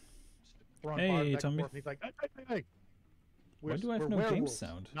throwing Hey, bars back and Tombi. forth. And he's like, hey. Why do I have we're no game werewolves,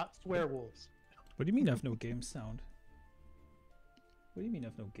 sound? not swearwolves. What do you mean I have no game sound? What do you mean I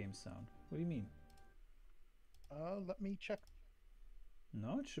have no game sound? What do you mean? Let me check.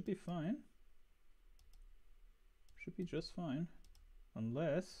 No, it should be fine. Should be just fine.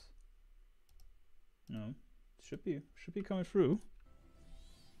 Unless... No. Should be coming through.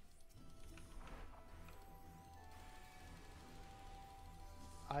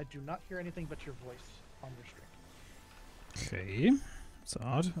 I do not hear anything but your voice on your stream. Okay. It's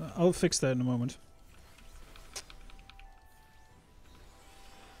odd. I'll fix that in a moment.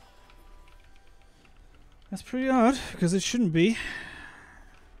 That's pretty odd, because it shouldn't be.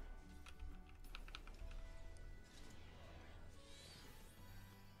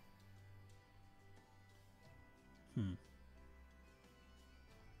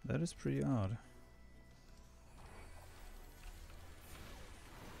 That is pretty odd.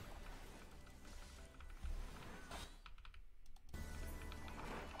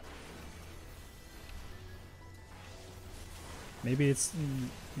 Maybe it's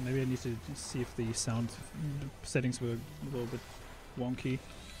maybe I need to see if the sound settings were a little bit wonky.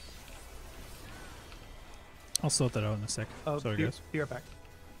 I'll sort that out in a sec. Sorry, guys. Be right back.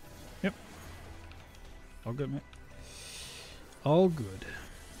 All good, mate. All good.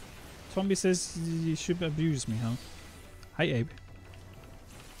 Tombi says you should abuse me, huh? Hi, Abe.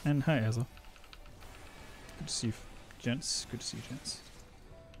 And hi, Ezra. Good to see you, gents. Good to see you, gents.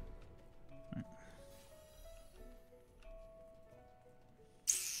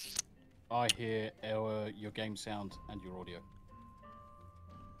 I hear your game sound and your audio.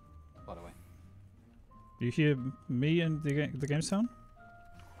 By the way. Do you hear me and the game sound?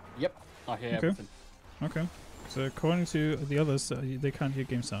 Yep, I hear Okay. everything. Okay. So according to the others, they can't hear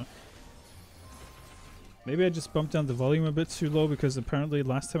game sound. Maybe I just bumped down the volume a bit too low because apparently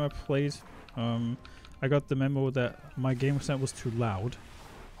last time I played, I got the memo that my game sound was too loud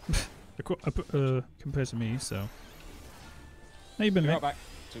compared to me. So, how you been, Be mate? right back.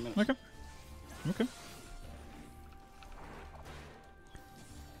 2 minutes. Okay. Okay.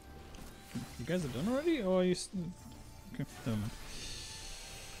 You guys are done already, or are you? Okay.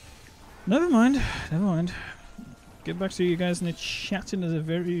 Never mind. Never mind. Get back to you guys in the chat in a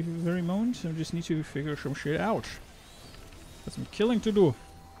very, very moment. I just need to figure some shit out. Got some killing to do.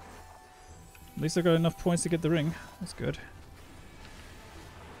 At least I got enough points to get the ring. That's good.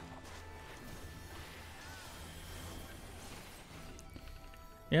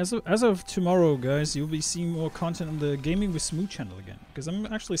 Yeah, so as of tomorrow, guys, you'll be seeing more content on the Gaming with Smu channel again. Because I'm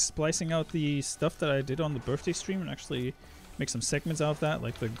actually splicing out the stuff that I did on the birthday stream and actually make some segments out of that,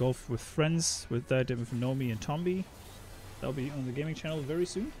 like the golf with friends that I did with Nomi and Tombi. That'll be on the gaming channel very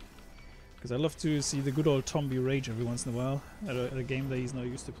soon. Because I love to see the good old Tombi rage every once in a while at a game that he's not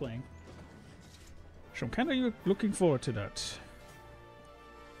used to playing. So I'm kind of looking forward to that.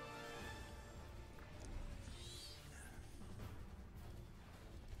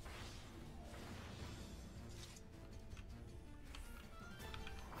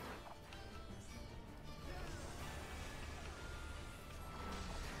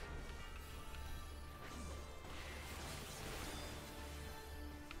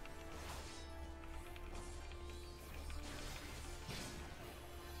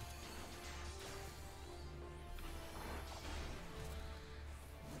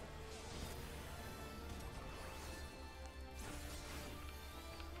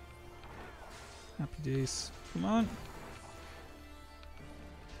 Happy days. Come on.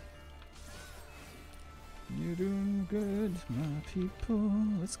 You're doing good, my people.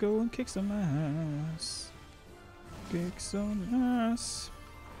 Let's go and kick some ass. Kick some ass.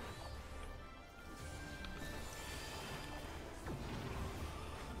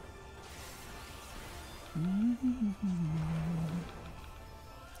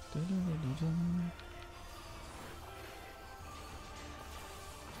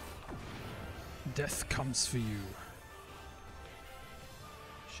 Death comes for you.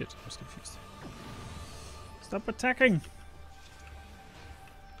 Shit, I was confused. Stop attacking!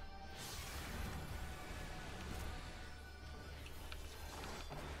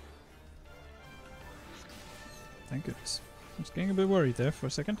 Thank goodness. I was getting a bit worried there for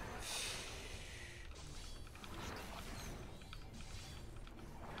a second.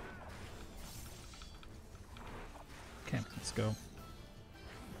 Okay, let's go.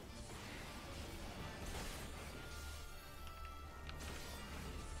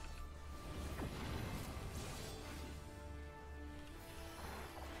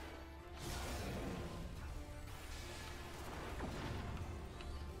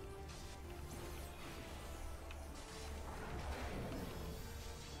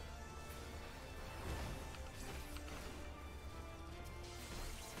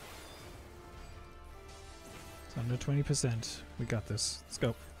 It's under 20%. We got this. Let's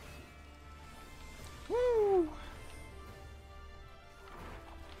go. Woo! Oh,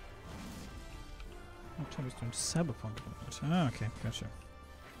 Tommy's doing cyberpunk. Ah, okay, gotcha.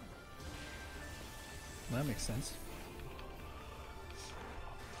 That makes sense.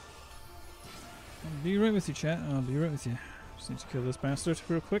 I'll be right with you, chat. I'll be right with you. Just need to kill this bastard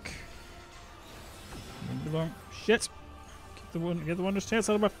real quick. Won't be long. Shit! Get the wondrous chance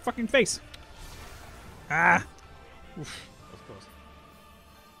out of my fucking face! Ah! Oof, of course.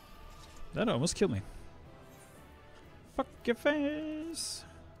 That almost killed me. Fuck your face!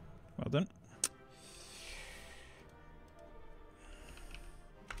 Well done.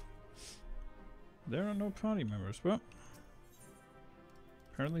 There are no party members. Well,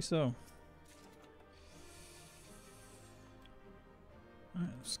 apparently so. Alright,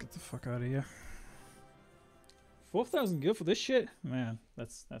 let's get the fuck out of here. 4,000 gil for this shit? Man,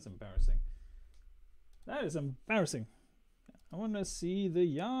 that's embarrassing. That is embarrassing. I want to see the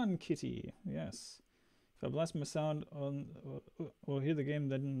yarn kitty. Yes. If I blast my sound on or hear the game,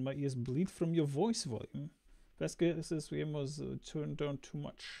 then my ears bleed from your voice volume. Best guess this game was turned down too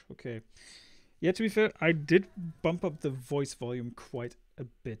much. Okay. Yeah, to be fair, I did bump up the voice volume quite a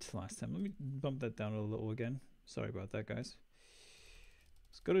bit last time. Let me bump that down a little again. Sorry about that, guys.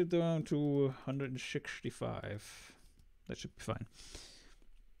 Let's got it down to 165. That should be fine.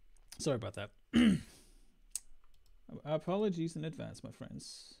 Sorry about that. Apologies in advance, my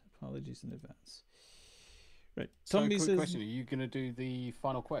friends. Apologies in advance. Right. Tombi quick says, question: are you gonna do the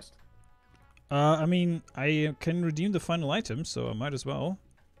final quest? I mean, I can redeem the final item, so I might as well.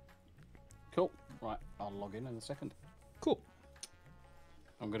 Cool. Right, I'll log in a second. Cool.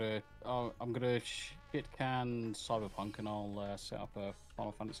 I'm gonna shit can Cyberpunk, and I'll set up a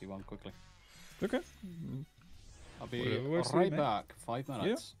Final Fantasy one quickly. Okay. I'll be Whatever works for you, right mate. back. 5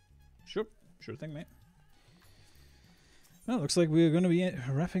 minutes. Sure. Sure thing, mate. Well, looks like we're going to be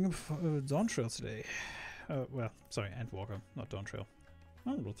wrapping up Dawn Trail today. Well, sorry, Endwalker, not Dawn Trail.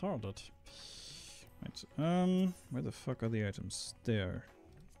 Oh, retarded. Right. Where the fuck are the items? There.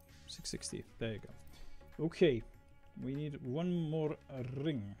 660. There you go. Okay. We need one more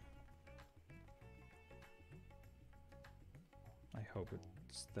ring. I hope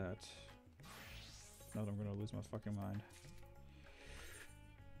it's that. Not I'm gonna lose my fucking mind.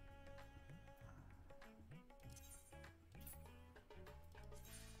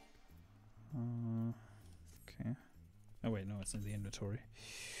 Okay. Oh wait, no, it's in the inventory.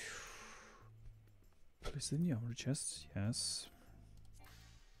 Place it in the armor chest. Yes.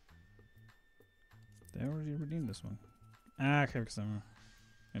 They already redeemed this one. Ah, okay, because I'm,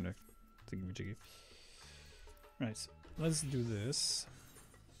 thingy jiggy. Right, let's do this.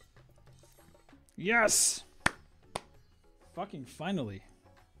 Yes! Fucking finally.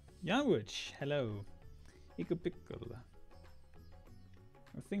 Yanwich, hello. Iko Pickle.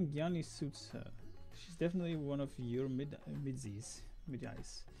 I think Yanni suits her. She's definitely one of your midsies.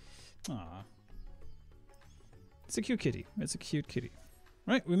 Mid-eyes. Aww. It's a cute kitty. It's a cute kitty.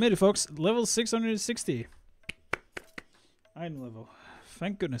 Right, we made it, folks. Level 660. Item level.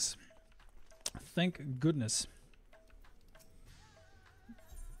 Thank goodness. Thank goodness.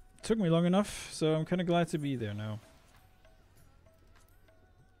 Took me long enough, so I'm kind of glad to be there now.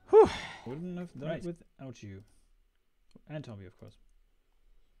 Whew. Wouldn't have done it without you. And Tombi, of course.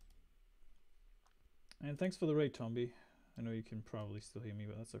 And thanks for the raid, Tombi. I know you can probably still hear me,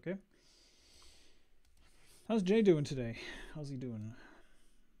 but that's okay. How's Jay doing today? How's he doing?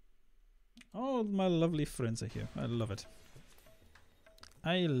 All my lovely friends are here. I love it.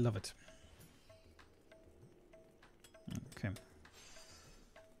 I love it. Okay.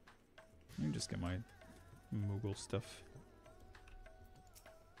 Let me just get my Moogle stuff.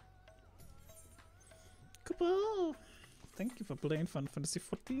 Cool. Thank you for playing Final Fantasy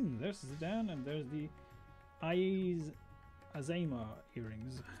 14. There's Zidane and there's the Azema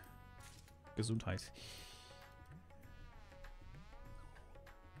earrings. Gesundheit.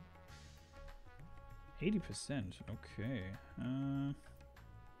 %. Okay.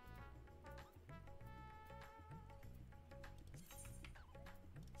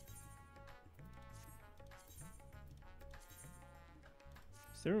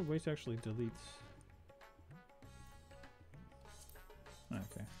 Is there a way to actually delete?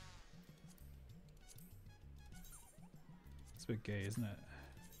 Okay. It's a bit gay, isn't it?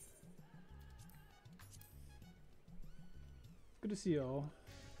 Good to see you all.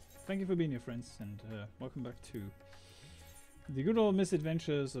 Thank you for being here, friends, and welcome back to the good old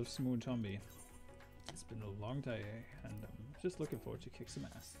misadventures of Smu and Tombi. It's been a long day, and I'm just looking forward to kick some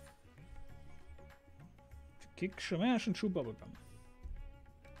ass. To kick some ass and chew bubblegum.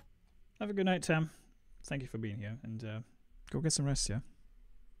 Have a good night, Tam. Thank you for being here, and go get some rest, yeah?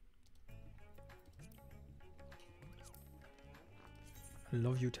 I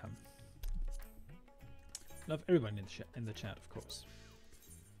love you, Tam. Love everyone in the chat, of course.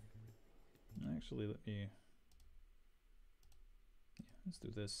 Actually, let me... Yeah, let's do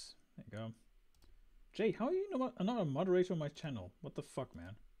this. There you go. Jay, how are you not a moderator on my channel? What the fuck,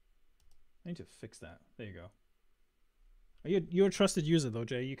 man? I need to fix that. There you go. You're a trusted user, though,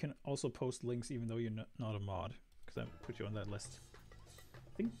 Jay. You can also post links even though you're not a mod. Because I put you on that list. I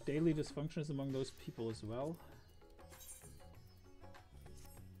think Daily Dysfunction is among those people as well.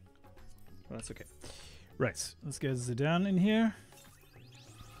 Well, that's okay. Right, let's get Zidane in here.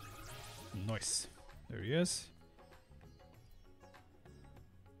 Nice. There he is.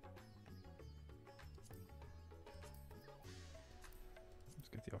 Let's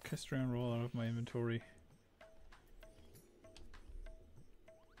get the orchestrion roll out of my inventory.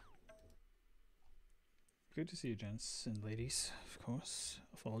 Good to see you, gents and ladies, of course,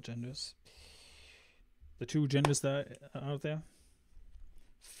 of all genders. The two genders that are out there.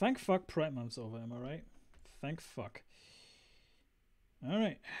 Thank fuck Pride Month's over, am I right? Thank fuck.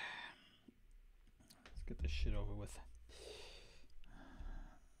 Alright. Let's get this shit over with.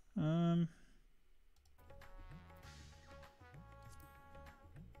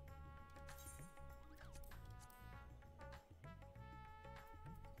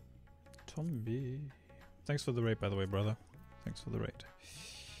 Tombi. Thanks for the raid, by the way, brother. Thanks for the raid.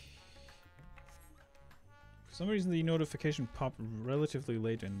 For some reason, the notification popped relatively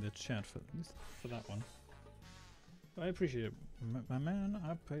late in the chat for that one. I appreciate it, my man.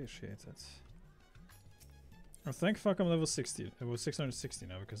 I appreciate it. Oh, thank fuck I'm level 60. It was 660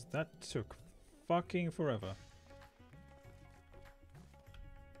 now because that took fucking forever.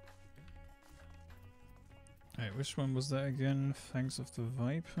 Alright, which one was that again? Fangs of the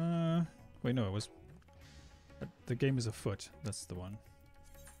Viper? Wait, no, it was... The game is afoot. That's the one.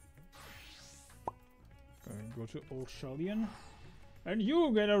 Go to Old Shallion. And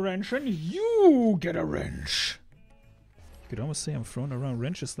you get a wrench, and you get a wrench! You could almost say I'm throwing around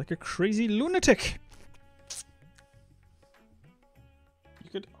wrenches like a crazy lunatic! You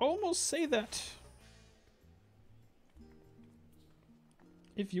could almost say that.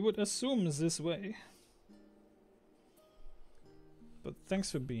 If you would assume this way. But thanks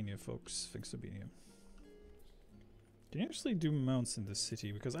for being here, folks. Thanks for being here. Can you actually do mounts in this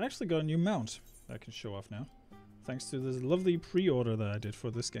city? Because I actually got a new mount that I can show off now. Thanks to this lovely pre-order that I did for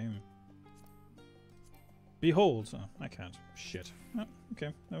this game. Behold! Oh, I can't. Shit. Oh,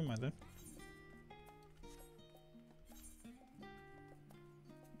 okay, never mind then.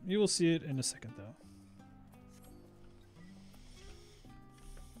 You will see it in a second, though.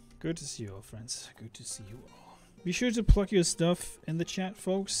 Good to see you all, friends. Good to see you all. Be sure to plug your stuff in the chat,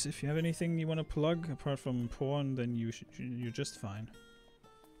 folks. If you have anything you want to plug apart from porn, then you're just fine.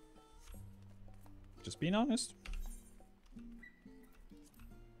 Just being honest.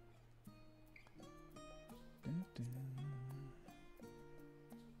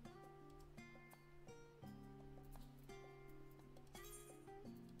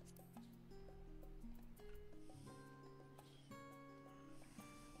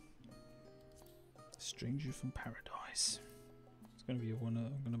 Stranger from Paradise. It's gonna be one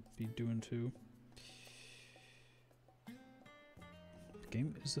I'm gonna be doing too. The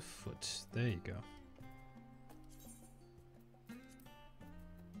game is afoot. There you go.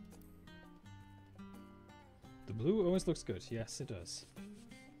 Blue always looks good. Yes, it does.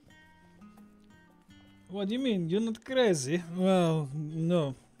 What do you mean? You're not crazy? Well,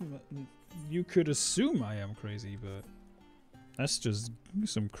 no. You could assume I am crazy, but that's just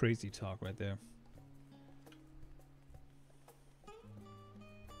some crazy talk right there.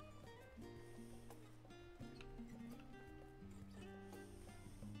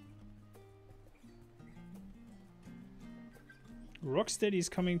 Rocksteady's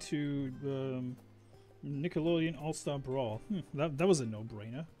coming to Nickelodeon All-Star Brawl. That was a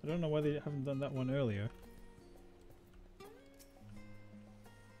no-brainer. I don't know why they haven't done that one earlier.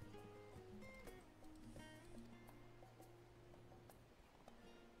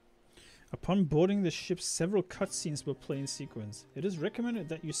 Upon boarding the ship, several cutscenes will play in sequence. It is recommended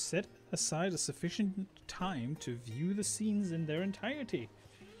that you set aside a sufficient time to view the scenes in their entirety.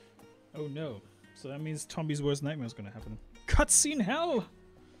 Oh no. So that means Tombi's worst nightmare is going to happen. Cutscene hell!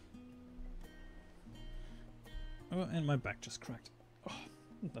 Oh, and my back just cracked. Oh,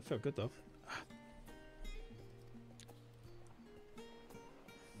 that felt good though.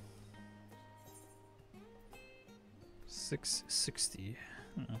 660.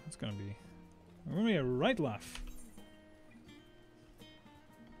 That's gonna be a right laugh.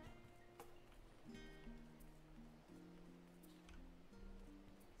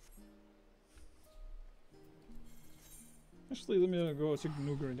 Actually, let me go to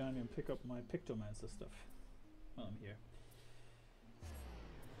New Gridania and pick up my Pictomancer stuff while I'm here.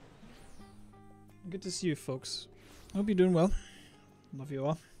 Good to see you, folks. Hope you're doing well. Love you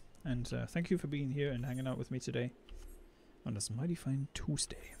all. And thank you for being here and hanging out with me today on this mighty fine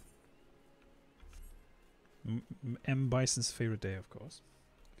Tuesday. M. Bison's favorite day, of course.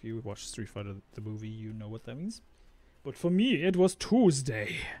 If you watch Street Fighter the movie, you know what that means. But for me, it was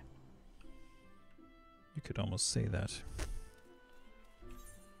Tuesday. You could almost say that.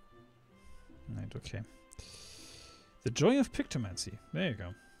 Right, okay. The joy of Pictomancy. There you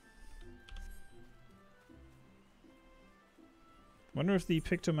go. Wonder if the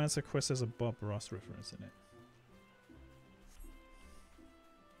Pictomancer quest has a Bob Ross reference in it.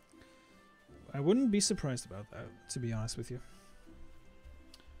 I wouldn't be surprised about that, to be honest with you.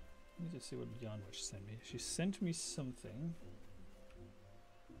 Let me just see what Yanwich sent me. She sent me something.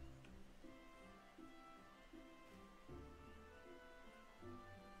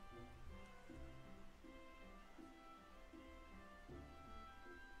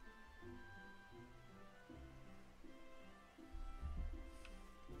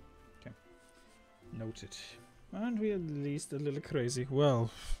 Okay. Noted. Aren't we at least a little crazy? Well,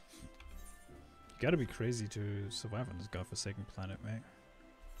 you gotta be crazy to survive on this godforsaken planet, mate.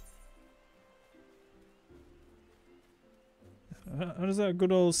 How does that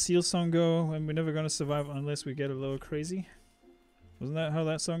good old Seal song go? And we're never gonna survive unless we get a little crazy? Wasn't that how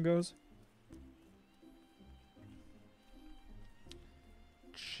that song goes?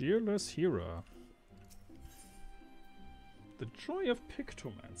 Cheerless Hero. The joy of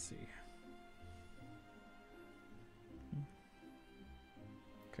Pictomancy.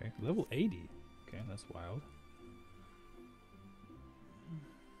 Okay, level 80. Okay, that's wild.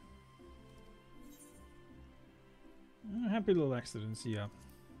 Happy little accidents, yeah.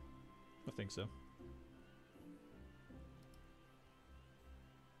 I think so.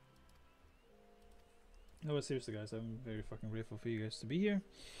 No, but seriously guys, I'm very fucking grateful for you guys to be here.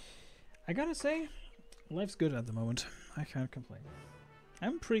 I gotta say, life's good at the moment. I can't complain.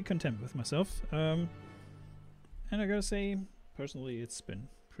 I'm pretty content with myself. And I gotta say, personally, it's been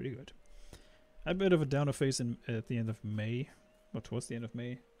pretty good. I had a bit of a downer phase at the end of May. Or towards the end of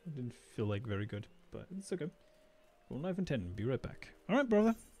May. I didn't feel like very good, but it's okay. Golden Knife and 10, be right back. Alright,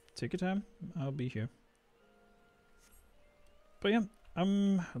 brother. Take your time. I'll be here. But yeah,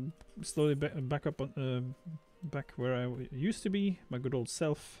 I'm slowly back up on back where I used to be, my good old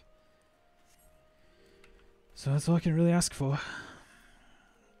self. So that's all I can really ask for.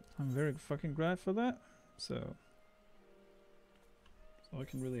 I'm very fucking glad for that. So that's all I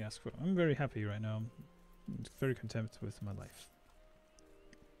can really ask for. I'm very happy right now. I'm very content with my life.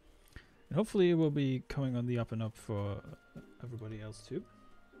 And hopefully it will be coming on the up and up for everybody else too.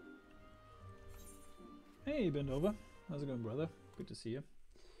 Hey, bend over. How's it going, brother? Good to see you.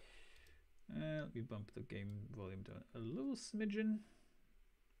 Let me bump the game volume down a little smidgen,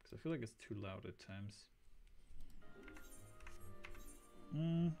 because I feel like it's too loud at times.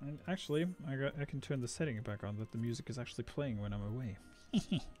 And actually, I can turn the setting back on that the music is actually playing when I'm away.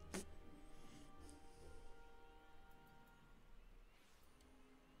 The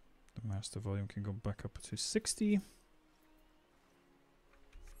master volume can go back up to 60.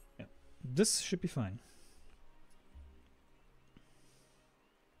 Yeah, this should be fine.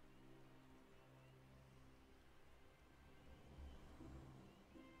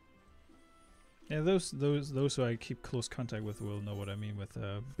 Yeah, those who I keep close contact with will know what I mean with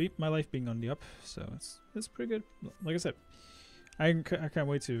my life being on the up. So it's pretty good. Like I said, I can't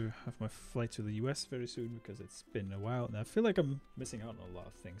wait to have my flight to the US very soon because it's been a while and I feel like I'm missing out on a lot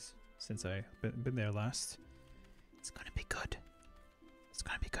of things since I been there last. It's gonna be good. It's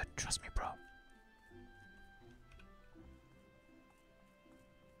gonna be good. Trust me, bro.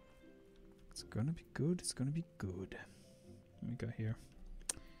 It's gonna be good. It's gonna be good. What we got here?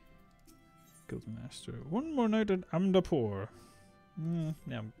 Guildmaster. One more night at Amdapur.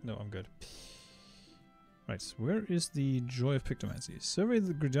 Yeah, no, I'm good. Right, so where is the Joy of Pictomancy? Survey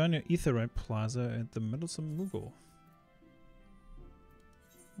the Gridania Aetherite Plaza at the Meddlesome Moogle.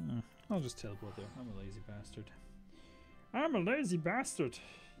 I'll just teleport there. I'm a lazy bastard. I'm a lazy bastard.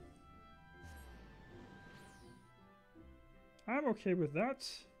 I'm okay with that.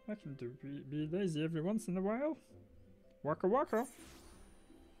 I can be lazy every once in a while. Waka waka.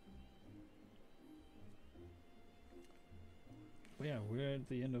 But yeah, we're at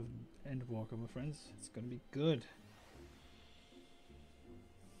the end of Endwalker, my friends. It's gonna be good.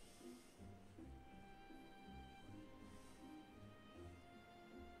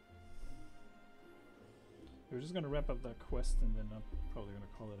 We're just gonna wrap up that quest, and then I'm probably gonna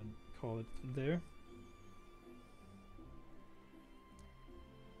call it there.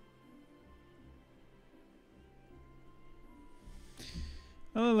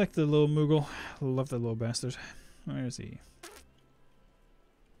 I like the little Moogle. Love that little bastard. Where is he?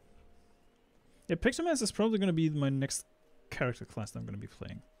 Yeah, Pixelmans is probably going to be my next character class that I'm going to be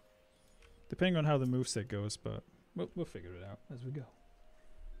playing. Depending on how the moveset goes, but we'll figure it out as we go.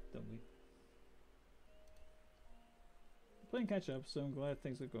 Don't we? Playing catch up, so I'm glad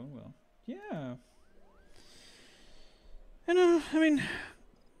things are going well. Yeah. And I mean,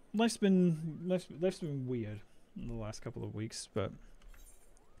 life's been weird in the last couple of weeks, but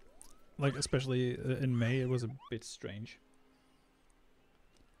like especially in May, it was a bit strange.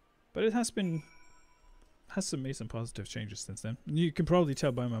 But it has made some positive changes since then. You can probably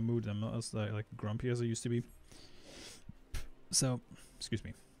tell by my mood I'm not as like grumpy as I used to be. So, excuse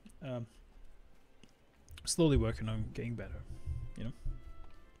me. Slowly working on getting better, you know.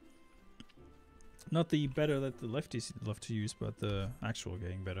 Not the better that the lefties love to use, but the actual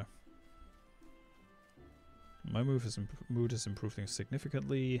getting better. My mood is improving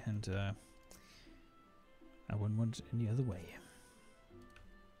significantly, and I wouldn't want it any other way.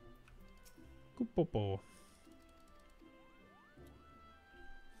 Popo.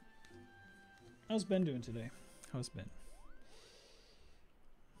 How's Ben doing today? How's Ben?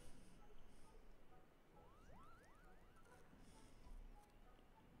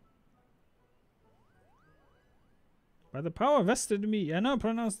 By the power vested in me, I now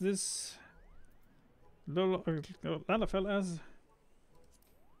pronounce this Lalafell as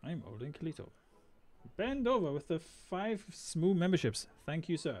I'm Odin Kalito. Bend over with the 5 Smu memberships. Thank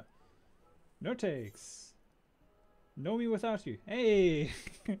you, sir. No takes. Know me without you. Hey!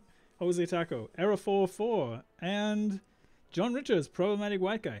 Jose Taco. Error 44. And John Richards, problematic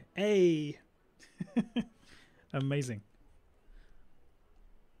white guy. Hey! Amazing.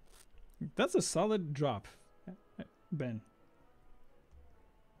 That's a solid drop, Ben.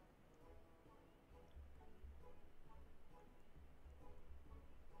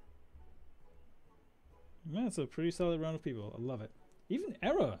 Man, that's a pretty solid round of people. I love it. Even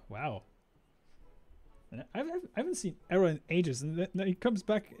Error. Wow. And I haven't seen Error in ages, and then he comes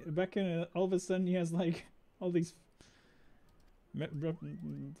back in, and all of a sudden he has like all these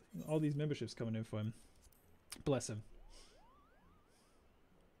memberships coming in for him. Bless him.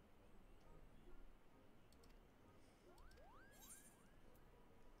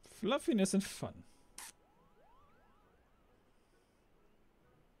 Fluffiness and fun.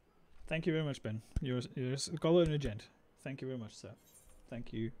 Thank you very much, Ben. You're a scholar and a gent. Thank you very much, sir.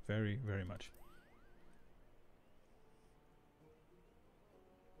 Thank you very, very much.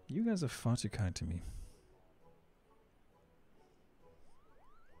 You guys are far too kind to me.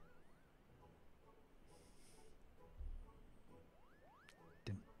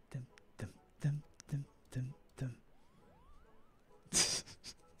 Dum, dum, dum, dum, dum, dum, dum.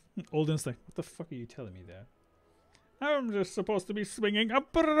 Alden's like, what the fuck are you telling me there? I'm just supposed to be swinging a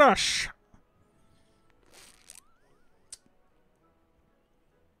brush.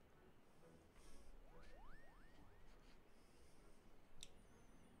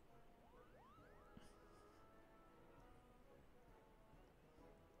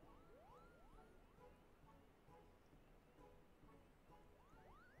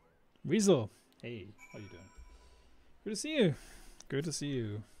 Weasel, hey, how you doing? Good to see you. Good to see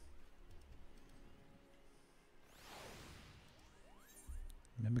you.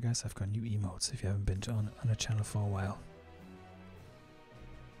 Remember, guys, I've got new emotes if you haven't been on a channel for a while.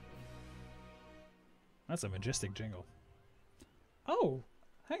 That's a majestic jingle. Oh,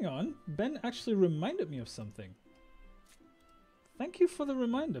 hang on. Ben actually reminded me of something. Thank you for the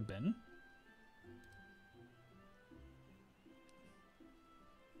reminder, Ben.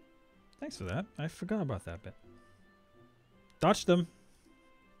 Thanks for that. I forgot about that bit. Dodged them.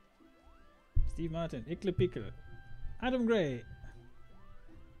 Steve Martin, Ickle Pickle, Adam Gray,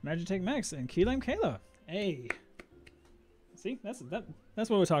 Magitech Max, and Key Lime Kayla. Hey. See, that's what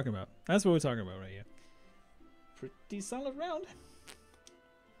we're talking about. That's what we're talking about right here. Pretty solid round.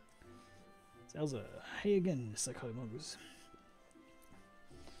 It's Elza. Hey again, Psychotic Mongoose.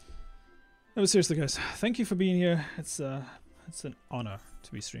 No, but seriously, guys, thank you for being here. It's an honor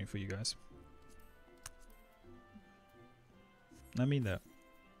to be streaming for you guys. I mean that.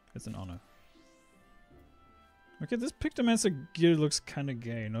 It's an honor. Okay, this Pictomancer gear looks kind of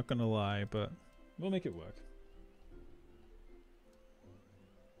gay, not gonna lie, but we'll make it work.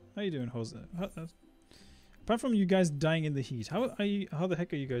 How you doing, Jose? Apart from you guys dying in the heat, how the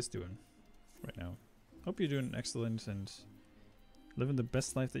heck are you guys doing right now? Hope you're doing excellent and living the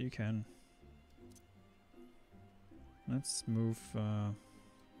best life that you can. Let's move, can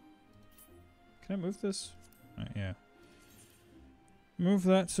I move this? Yeah. Move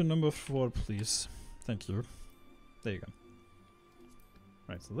that to number 4, please. Thank you. There you go.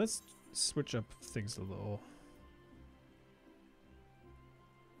 Right, so let's switch up things a little.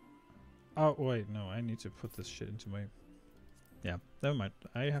 Oh, wait, no, I need to put this shit into my... Yeah, never mind.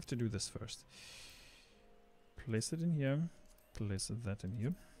 I have to do this first. Place it in here. Place that in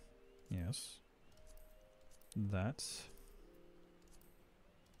here. Yes. That.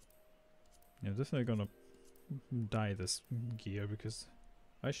 Yeah, definitely gonna dye this gear because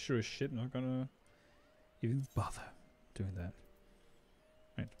I sure as shit not gonna even bother doing that.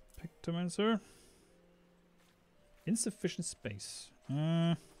 Right, Pictomancer. Insufficient space.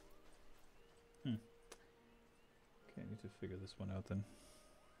 Okay, I need to figure this one out then.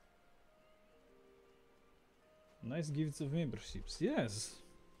 Nice gifts of memberships, yes.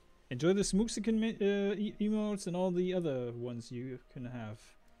 Enjoy the Smooxican emotes and all the other ones you can have.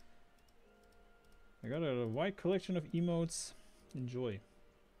 I got a wide collection of emotes. Enjoy.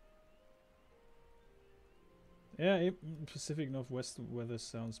 Yeah, Pacific Northwest weather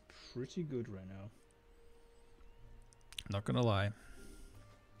sounds pretty good right now. Not gonna lie.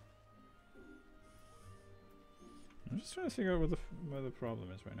 I'm just trying to figure out where the problem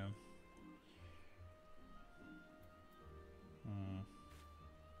is right now.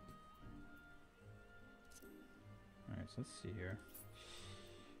 Alright, so let's see here.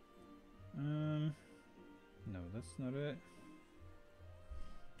 No, that's not it.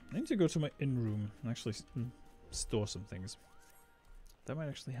 I need to go to my in-room and actually store some things. That might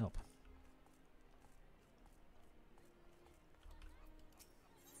actually help.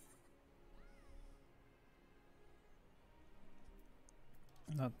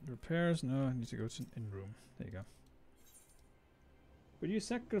 Not repairs, no, I need to go to an in-room. There you go. Would you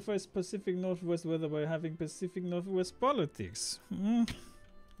sacrifice Pacific Northwest weather by having Pacific Northwest politics?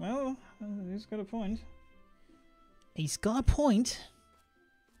 Well, he's got a point. He's got a point.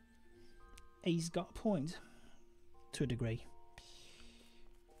 He's got a point. To a degree.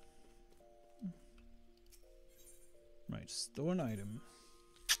 Right, store an item.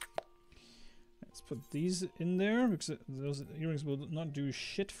 Let's put these in there because those earrings will not do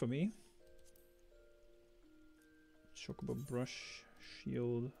shit for me. Chocobo brush,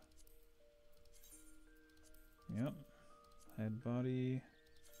 shield. Yep. Head, body.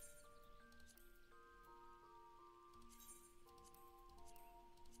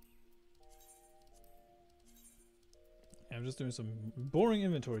 I'm just doing some boring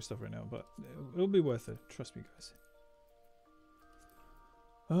inventory stuff right now, but it'll be worth it. Trust me, guys.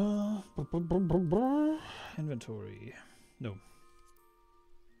 Inventory. No.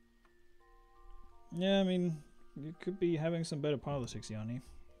 Yeah, I mean, you could be having some better politics, Yanni.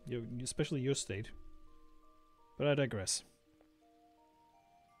 Especially your state. But I digress.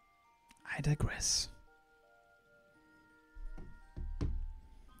 I digress.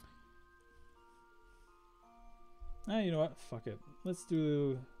 You know what? Fuck it. Let's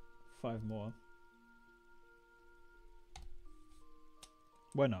do 5 more.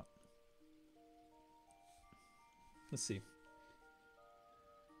 Why not? Let's see.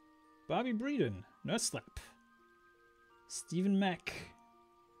 Bobby Breeden, Nerdslap, Stephen Mack,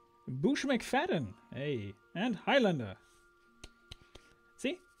 Bush McFadden, hey, and Highlander.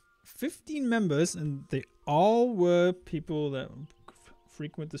 See? 15 members, and they all were people that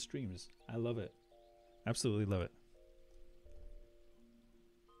frequent the streams. I love it. Absolutely love it.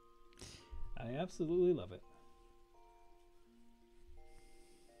 I absolutely love it.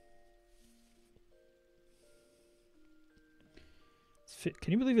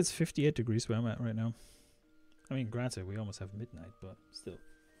 Can you believe it's 58 degrees where I'm at right now? I mean, granted, we almost have midnight, but still.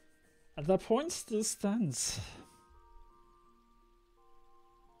 At that point, still stands.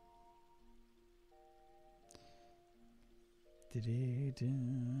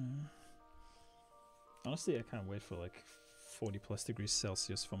 Honestly, I can't wait for like 40 plus degrees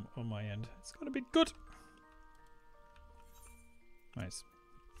Celsius from on my end. It's gonna be good. Nice.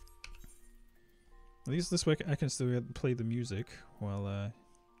 At least this way I can still play the music while why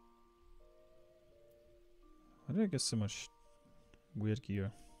did I get so much weird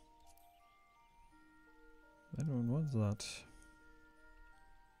gear? I don't want that.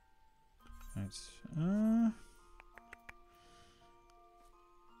 Right.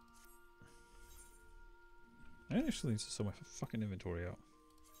 I actually need to sort my fucking inventory out.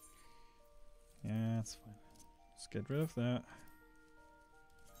 Yeah, that's fine. Let's get rid of that.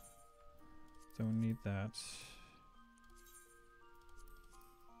 Don't need that.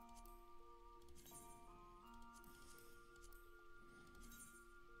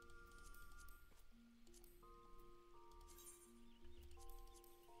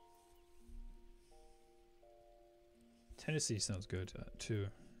 Tennessee sounds good too,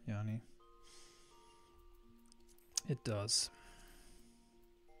 Yanni. It does.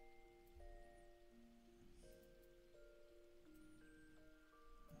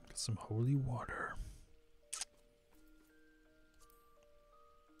 Got some holy water.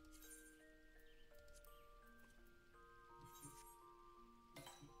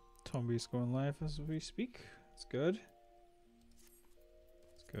 Tombi's going live as we speak. It's good.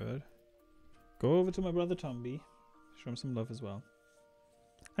 It's good. Go over to my brother Tombi. Show him some love as well.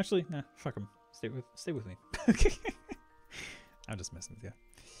 Actually, nah, fuck him. Stay with me. I'm just messing with you.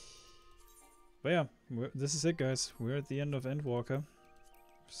 But yeah, this is it, guys. We're at the end of Endwalker.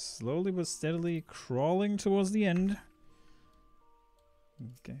 Slowly but steadily crawling towards the end.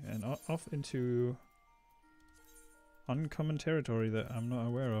 Okay, and off into uncommon territory that I'm not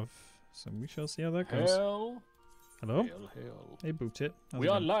aware of. So we shall see how that goes. Hell. Hello? Hell. Hey, Boot It. We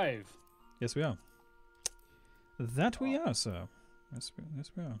are live. Yes, we are. That we are, sir. Yes,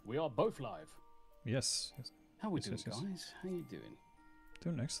 we are. We are both live. Yes. How we Yes, doing, yes, yes. guys? How you doing?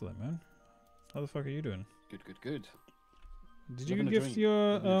 Doing excellent, man. How the fuck are you doing? Good. Did Living you a give dream.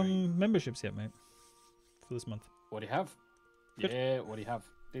 your Living a dream. memberships yet, mate? For this month? What do you have? Good. Yeah, what do you have?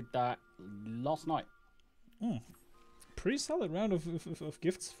 Did that last night. Pretty solid round of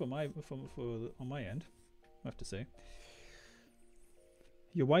gifts for on my end, I have to say.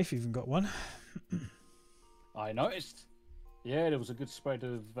 Your wife even got one. I noticed. Yeah, there was a good spread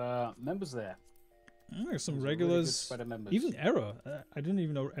of members there. There's some There was a really good regulars. spread of members. Even Error. I didn't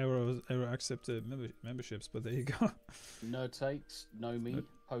even know Error accepted memberships, but there you go. No Takes, No Me, Nope.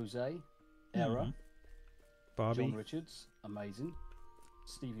 Jose, Error, Mhm. Barbie. John Richards, amazing.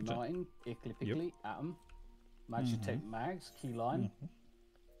 Stevie John- Martin, Ickly Pickly, Atom, Magic Tech Mags, Keyline,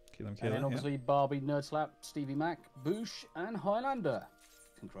 Kill him, and then obviously Barbie, Nerdslap, Stevie Mac, Boosh, and Highlander.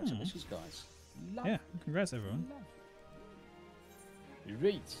 Congratulations, guys. Love. Yeah, congrats everyone. Love.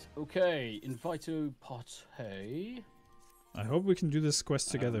 Right, okay, Invito Party. I hope we can do this quest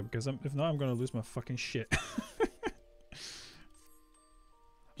together, because if not, I'm gonna lose my fucking shit.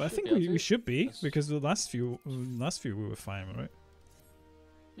 But I Should think be able we to. should be, That's- because the last few we were fine, right?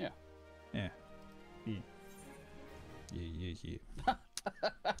 Yeah. Yeah. Yeah.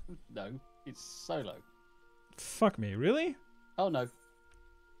 No, it's solo. Fuck me, really? Oh no,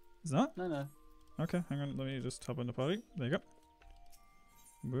 It's not? no. Okay, hang on, let me just hop in the party. There you go.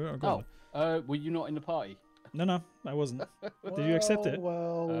 We're going. Were you not in the party? No, I wasn't. Did you accept it?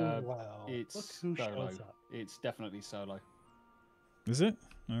 Well. It's Look who solo. shows up. It's definitely solo. Is it?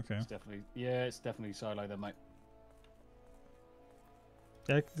 Okay. It's definitely solo then, mate.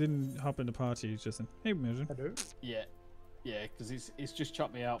 I didn't hop in the party, just in. Hey, Myrddin. Hello. Yeah, because it's just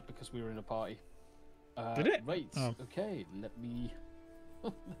chucked me out because we were in a party. Did it? Right. Oh. Okay. Let me.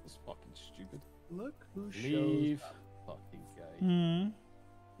 That's fucking stupid. Look who Leave. shows up. Fucking gay.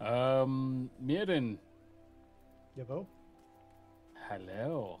 Myrddin. Yabo.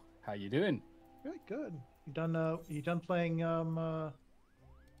 Hello. How you doing? Really good. You done playing World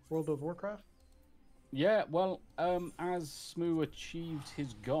of Warcraft? Yeah, well, as Smu achieved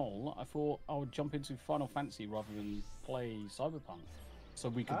his goal, I thought I would jump into Final Fantasy rather than play Cyberpunk, so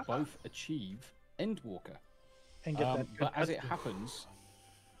we could both achieve Endwalker. And get that. But good as it cutscene.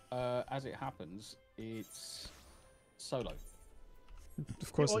 happens, it's solo.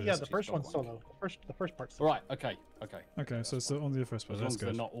 Of course Well, it yeah, is. the first one's solo. The first part's All solo. right. Okay. Okay. Okay, so it's only the first As part. long That's as they're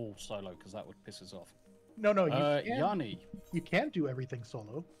good. not all solo, because that would piss us off. No, you can. Yanni. You can do everything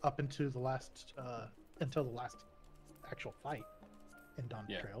solo up into the last, until the last actual fight in Dawn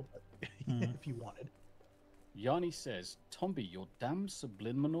Yeah. Betrayal, but Mhm. if you wanted. Yanni says, Tombi, your damn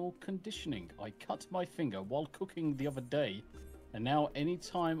subliminal conditioning. I cut my finger while cooking the other day, and now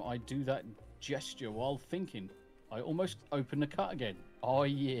anytime I do that gesture while thinking, I almost open the cut again. Oh,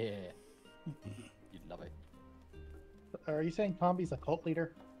 yeah. You'd love it. Are you saying Tombi's a cult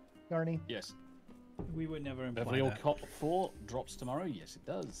leader, Yarny? Yes. We would never imply Beverly Hill that. Cop 4 drops tomorrow. Yes, it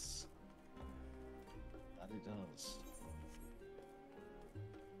does. That it does.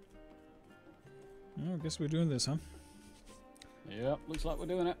 Oh, I guess we're doing this, huh? Yep, looks like we're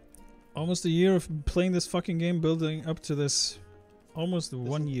doing it. Almost a year of playing this fucking game, building up to this. Almost This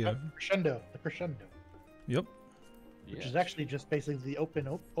 1 is year. The crescendo, Yep. which is actually just basically the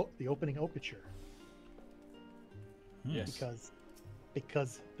opening overture, Yes.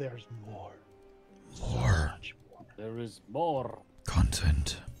 because there's more. More Much more. There is more.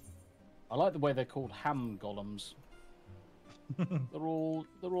 content. I like the way they're called ham golems. they're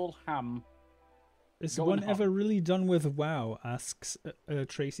all ham. Is Going one ever really done with WoW? Asks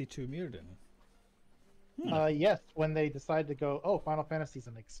Tracy to Myrddin. Yes, when they decide to go, oh, Final Fantasy is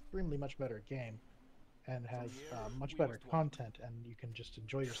an extremely much better game, and has much better content, and you can just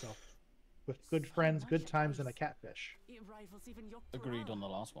enjoy yourself with good friends, good times, and a catfish. Agreed on the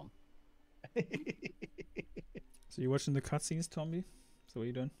last one. So you watching the cutscenes, Tombi? So what are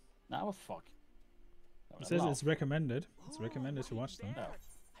you doing? Now a fuck. It says it's recommended. It's recommended to watch them. Oh.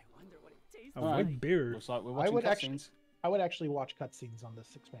 A Alright. white beard. Looks like we're I watching would actually- cutscenes. I would actually watch cutscenes on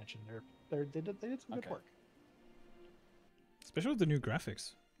this expansion. They did some good Okay. work. Especially with the new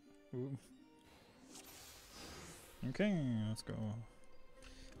graphics. Ooh. Okay, let's go.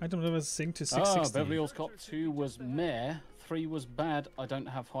 Item level sync to 660. Beverly Hills Cop 2 was meh. 3 was bad. I don't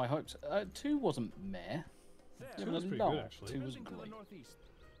have high hopes. 2 wasn't meh. Two was pretty good, actually. 2 was great.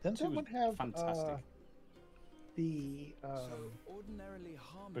 Didn't Two that was one have fantastic. the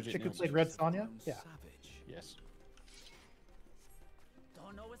Bridget chick who Nielsen. played Red Sonja? Yeah. Yes.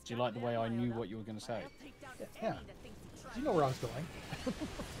 Do you like the way I knew what you were going to say? Yeah. You know where I was going.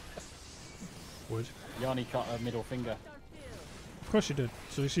 Wood. Yanni cut her middle finger. Of course she did.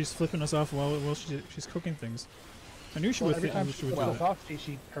 So she's flipping us off while she's cooking things. I knew she Well, would. every time She she would goes do that. off,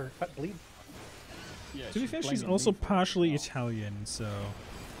 her cut bleeds. Yeah, To be fair, she's blaming also me for it as partially well. Italian, so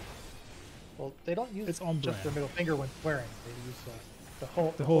Well, they don't use It's on just their brand. middle finger when swearing. They use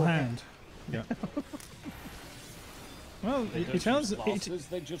the whole hand. Yeah. Well, They don't Italians. use plasters,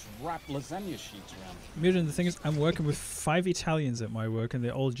 they just wrap lasagna sheets around. Myrddin, the thing is, I'm working with 5 Italians at my work, and they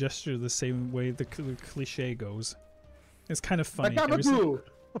all gesture the same way the cliche goes. It's kind of funny. Every do.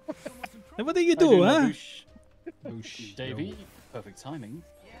 Hey, what do you I do do, know, huh? Boosh. Boosh, Davey, yo. perfect timing.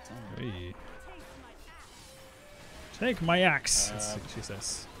 Perfect timing. Hey. Take my axe, that's what she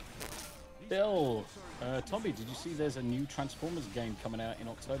says. Bill, Tombi, did you see there's a new Transformers game coming out in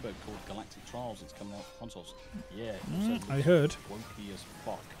October called Galactic Trials? It's coming out for consoles. Yeah, it also I looks heard. wokey as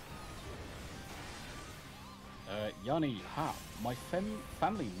fuck. Yanni, my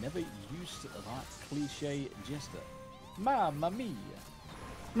family never used that cliche gesture. Mamma mia.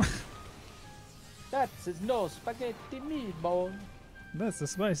 That's no spaghetti meatball. That's a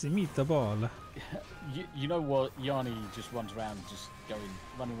spicy meatball. You know what? Yanni just runs around,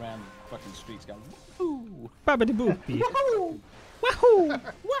 running around fucking streets going, woohoo! Babbity boopy. Woohoo! Wahoo!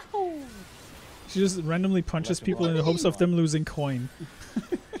 Wahoo! She just randomly punches Like a people in the hopes of them losing coin.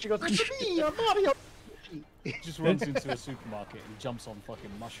 She goes, "It's me, I'm Mario." Just runs into a supermarket and jumps on fucking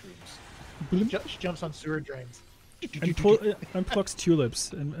mushrooms. She jumps on sewer drains. And plucks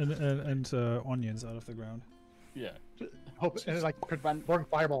tulips and onions out of the ground. Yeah. And it's like Ran- throwing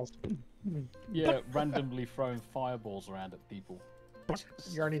fireballs. Yeah, randomly throwing fireballs around at people.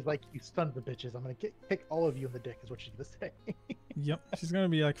 Yarny's like, "You sons of bitches! I'm gonna kick all of you in the dick," is what she's gonna say. Yep, she's gonna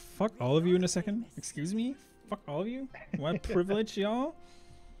be like, fuck all of you in a second. Excuse me? Fuck all of you? What privilege, y'all?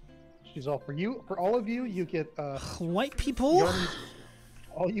 She's all for you. For all of you, you get White people? Yarny's,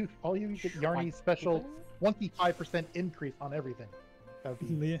 all you get Yarny's special 25% increase on everything. That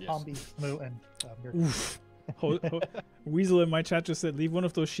would be Yeah. Tombi, Smu, and Myrddin. Oof. Weasel in my chat just said, leave one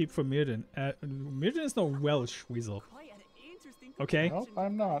of those sheep for Myrddin. Myrddin is no Welsh, Weasel. Okay? No,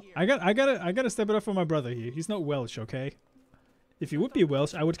 I'm not. I gotta step it up for my brother here. He's not Welsh, okay? If he would be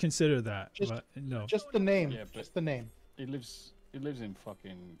Welsh, I would consider that. Just- but no. Just the name. Yeah, but- Just the name. He lives in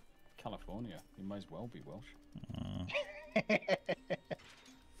fucking California. He might as well be Welsh.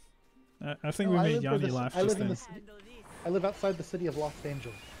 I think No, we I made live where Yanni the- laugh I just live in then. the city. I live outside the city of Los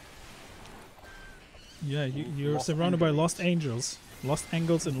Angeles. Yeah, you're Los surrounded by Angeles. lost angels. Lost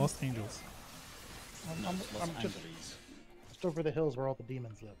angles and lost angels. No, I'm it's Los just Angeles. over the hills where all the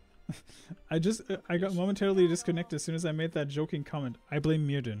demons live. I got momentarily disconnected as soon as I made that joking comment. I blame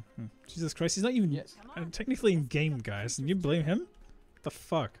Myrddin. Jesus Christ, he's not even Yes. technically in game, guys, and you blame him? What the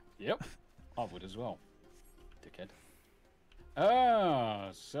fuck? Yep. I would as well. Dickhead. Ah,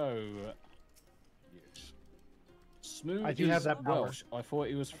 so. Yes. Smu I do is have that power. Welsh. I thought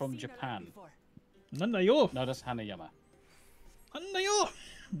he was from Japan. Nandayo! No, that's Hanayama. Nandayo!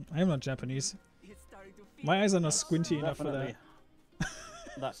 I am not Japanese. My eyes are not squinty enough for that. Definitely.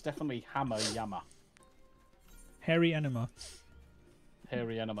 That's definitely Hammer Yama. Hairy anima.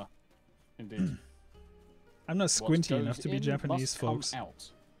 Hairy anima. Indeed. I'm not squinty What enough goes to be in Japanese, must come folks.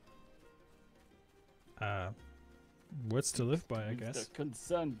 Out. Words to live by, I The guess.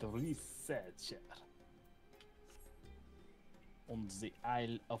 concerned researcher on the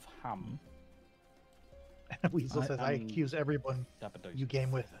Isle of Ham. Weasel says, I am- accuse everyone Dabadoos. you game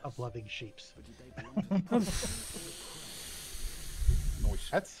with of loving sheeps. Nice.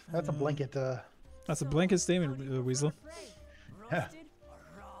 That's a blanket. That's a blanket statement, Weasel. Yeah.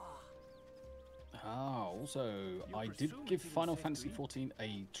 Ah, also, I did give Final Fantasy XIV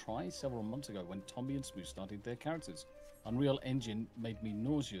a try several months ago when Tombi and Smu started their characters. Unreal Engine made me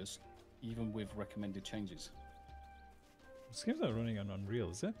nauseous, even with recommended changes. This game's not running on Unreal,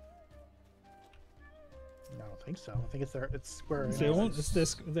 is it? No, I don't think so. I think it's Square. It's Enix. their own,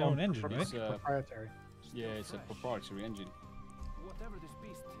 it's their own engine, right? It's, Proprietary. Yeah, it's a proprietary engine. Whatever this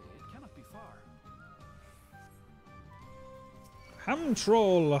beast, it cannot be far. Ham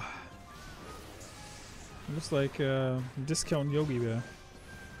Troll! Looks like discount Yogi Bear.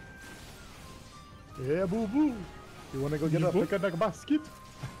 Yeah, boo boo. You wanna go get a Boo? picnic basket?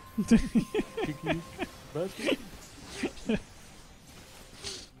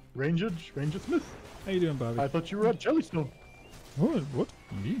 Ranger Smith. How you doing, Bobby? I thought you were at Jellystone. What?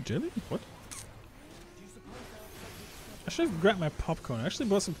 Me? Jelly? What? I should have grabbed my popcorn. I actually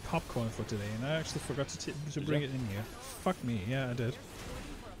bought some popcorn for today, and I actually forgot to bring it in here. Fuck me. Yeah, I did.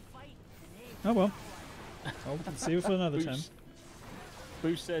 Oh well. I'll save it for another time.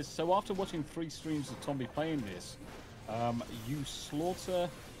 Boost says, so after watching 3 streams of Tombi playing this, you slaughter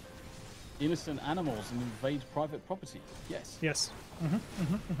innocent animals and invade private property. Yes. Yes.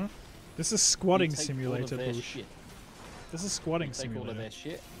 This is squatting We take all simulator, of their Boosh. shit. This is squatting We take all of simulator. their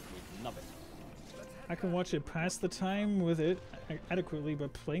shit. We love it. I can watch it pass the time with it adequately,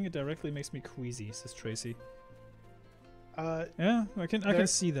 but playing it directly makes me queasy, says Tracy. Yeah, I can There-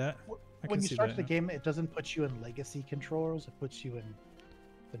 see that. I When can you see start that, the yeah. game, it doesn't put you in legacy controls. It puts you in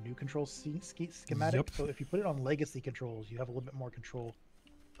the new control schematic. Yup. So if you put it on legacy controls, you have a little bit more control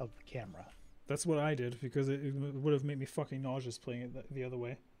of the camera. That's what I did because it would have made me fucking nauseous playing it the other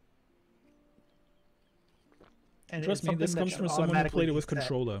way. And Trust it's me, this something that comes should from someone who automatically played it be with set,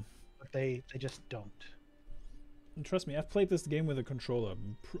 controller. But they just don't. And trust me, I've played this game with a controller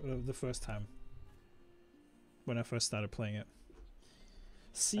the first time when I first started playing it.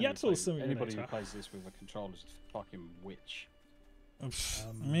 Seattle Simulator. Anybody who plays this with a controller is a fucking witch. I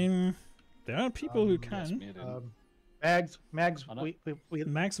mean, there are people who Yes, can. Myrddin. Mags, I know. we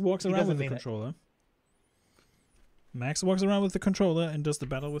Max walks He around doesn't with the mean it. controller. Max walks around with the controller and does the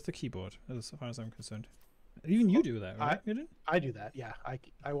battle with the keyboard, as far as I'm concerned. Even you do that, right? Myrddin? I do that. Yeah,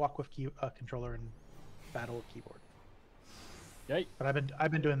 I walk with controller and battle with keyboard. Yay. But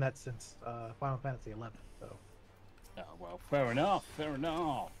I've been doing that since Final Fantasy 11. So Oh, well, fair enough. Fair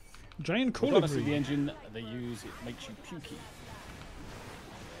enough. Giant Regardless of the colibri. engine they use, it makes you pukey.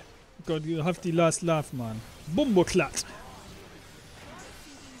 God, you have the last laugh, man. Bumbleclat.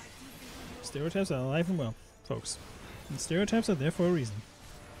 Stereotypes are alive and well, folks. And stereotypes are there for a reason.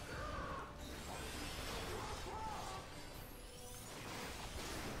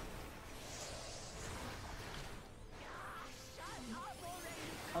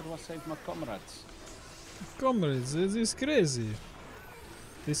 How do I save my comrades? Comrades, this is crazy.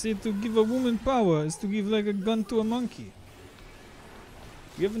 They say to give a woman power is to give like a gun to a monkey.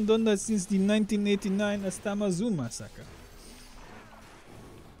 We haven't done that since the 1989 Astama Zoo massacre.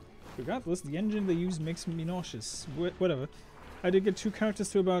 Regardless, the engine they use makes me nauseous. Whatever. I did get 2 characters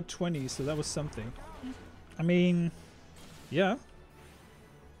to about 20, so that was something. I mean, yeah.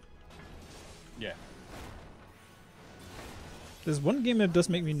 Yeah. There's one game that does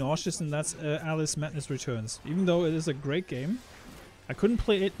make me nauseous, and that's Alice Madness Returns. Even though it is a great game, I couldn't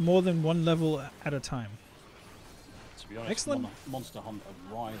play it more than 1 level at a time. To be honest, Excellent. Monster Hunter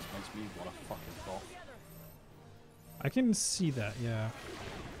Rise makes me want to fucking cough. I can see that, yeah.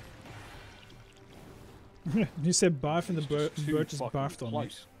 You said barf and the bird just fucking barfed on me.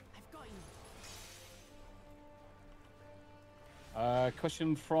 close.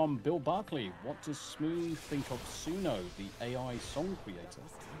 Question from Bill Barkley. What does Smu think of Suno, the AI song creator?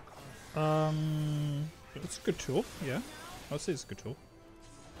 It's a good tool, yeah. I would say it's a good tool.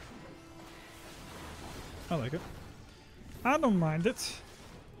 I like it. I don't mind it.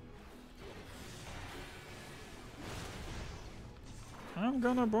 I'm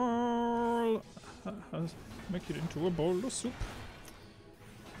gonna boil. Make it into a bowl of soup.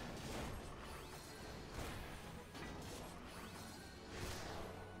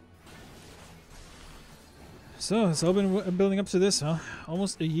 So it's all been building up to this, huh?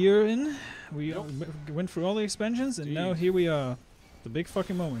 Almost a year in. We went through all the expansions, and now here we are. The big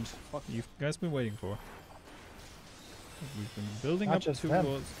fucking moment you guys been waiting for. We've been building Not up just towards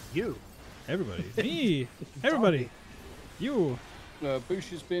them, you. everybody. Me! Everybody! You! Boosh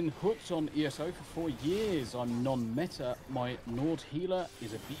has been hooked on ESO for 4 years. I'm non-meta. My Nord healer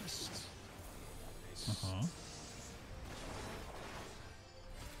is a beast. Uh-huh.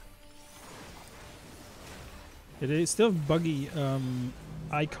 It is still buggy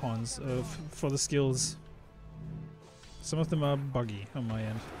icons for the skills. Some of them are buggy on my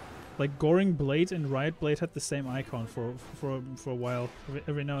end. Like Goring Blade and Riot Blade had the same icon for a while.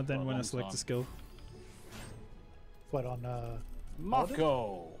 Every now and then when I select the skill. What on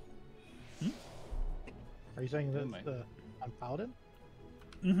Mako! Are you saying that mate. on Paladin?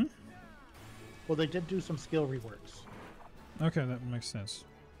 Mm-hmm. Well, they did do some skill reworks. Okay, that makes sense.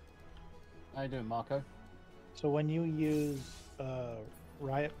 How you doing, Marco? So when you use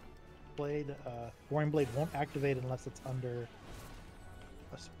Riot Blade, Goring Blade won't activate unless it's under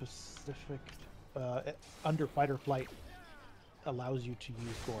a specific under Fight or Flight allows you to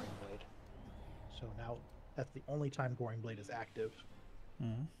use Goring Blade. So now that's the only time Goring Blade is active.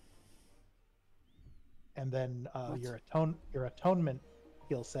 Mm-hmm. And then your atonement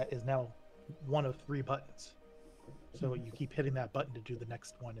skill set is now one of 3 buttons. So you keep hitting that button to do the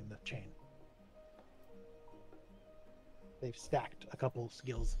next one in the chain. They've stacked a couple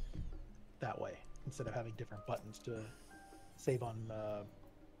skills that way instead of having different buttons to save on.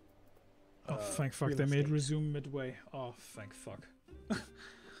 Oh, thank fuck! real They made estate. resume midway. Oh, thank fuck!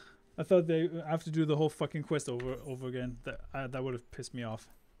 I thought they have to do the whole fucking quest over again. That would have pissed me off.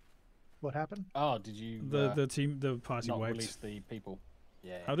 What happened? Oh, did you The party not wiped. release the people?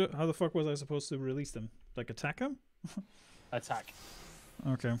 Yeah. How the fuck was I supposed to release them? Like attack them? Attack.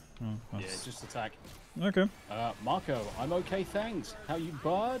 Okay. Oh, Yeah, just attack. okay. Marco, I'm okay, thanks. How you,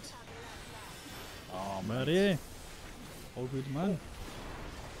 bud? Oh, But mate. yeah, all good man.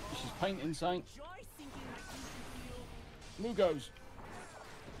 She's painting something. Mugos.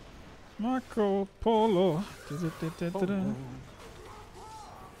 Marco Polo.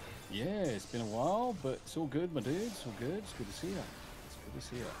 Yeah, it's been a while, but it's all good, my dude. It's all good. It's good to see you. It's good to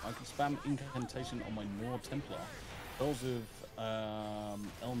see you. I can spam incantation on my Nord Templar. Bells of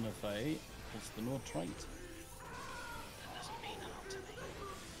Elnathay is the Nord trait. That doesn't mean a lot to me.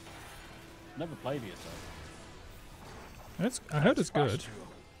 Never played it, I heard it's good.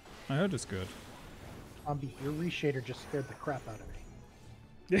 I heard it's good. Your reshader just scared the crap out of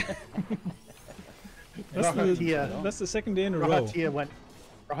me. That's the second day in a row.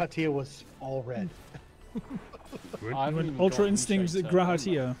 Rahatia was all red. When Ultra Instinct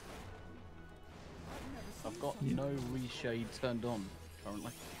Grahatia. I've got no reshade turned on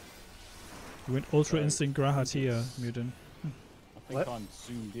currently. When Ultra So, Instinct Grahatia, Myrddin. I think What? I'm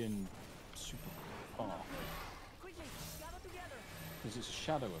zoomed in super far. Because it's a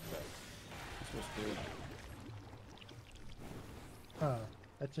shadow effect. That's what's doing it. Oh,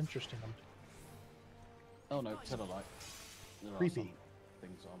 that's interesting. Oh no, Telelight. There Creepy. are some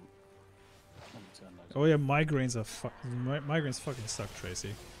things on. Let me turn those Oh yeah, migraines are migraines fucking suck,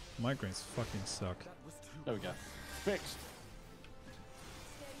 Tracy. Migraines fucking suck. There we go. Fixed.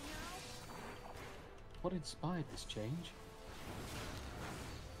 What inspired this change?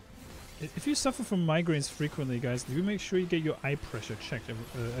 If you suffer from migraines frequently, guys, do make sure you get your eye pressure checked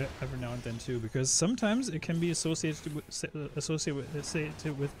every now and then too, because sometimes it can be associated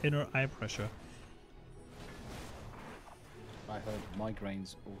with inner eye pressure. I heard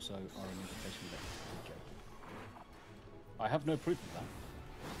migraines also are an indication that you're joking. I have no proof of that.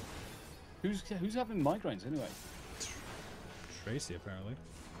 Who's having migraines anyway? Tracy, apparently.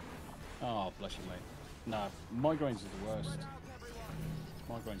 Oh, bless you, mate. Nah, migraines are the worst.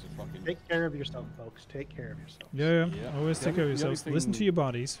 Migraines are fucking Take care of yourself, folks. Take care of yourself. Yeah, Yeah. always The take care of only- the only yourselves. Listen to thing your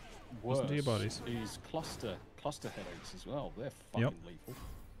bodies. worse. Listen to your bodies. Is cluster headaches as well. They're fucking lethal.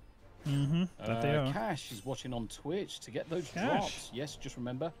 Mm-hmm. That they are. Cash is watching on Twitch to get those Cash. drops. Yes, just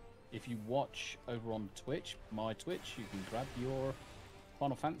remember, if you watch over on Twitch, my Twitch, you can grab your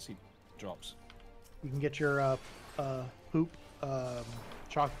Final Fantasy drops. You can get your poop,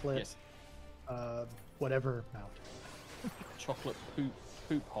 chocolate, Yes. whatever mount. Chocolate poop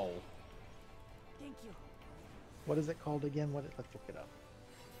hole. Thank you. What is it called again? Let's look it up.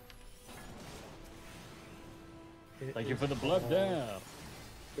 It Thank you is for the blood called there.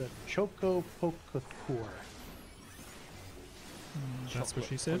 The Choco Pokecore. That's what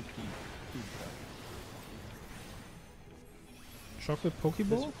she said. Chocolate Chocolate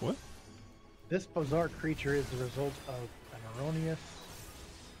Pokeball? What? This bizarre creature is the result of an erroneous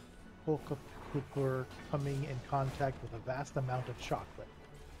Pokecore coming in contact with a vast amount of chocolate.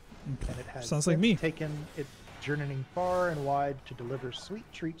 And it has Sounds like since me. taken it journeying far and wide to deliver sweet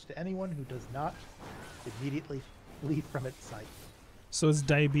treats to anyone who does not immediately flee from its sight. So it's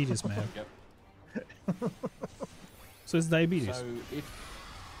diabetes, man. Yep. So it's diabetes.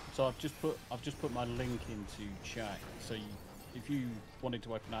 So I've just put my link into chat. So if you wanted to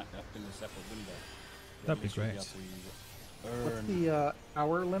open that up in a separate window, That'd be you'll great. able to What's earn, the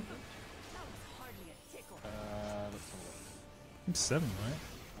hour limit? That was hardly a tickle. let's have a look. It's 7, right?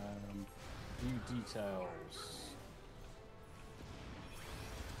 View details.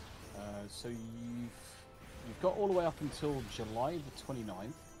 So you've got all the way up until July the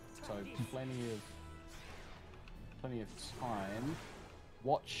 29th. So plenty of time.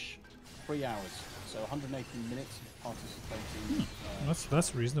 Watch 3 hours. So 180 minutes of participating.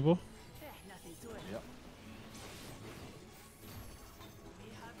 That's reasonable. Nothing to it. Yep.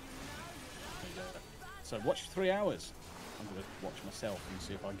 So watch 3 hours. I'm gonna watch myself and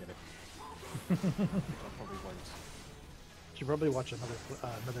see if I get it. I probably won't. Should probably watch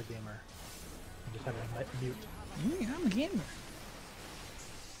another gamer. I just have it mute. I'm a gamer.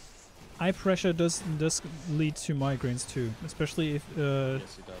 Eye pressure does lead to migraines too, especially if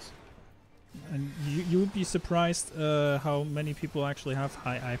Yes, it does. and you would be surprised how many people actually have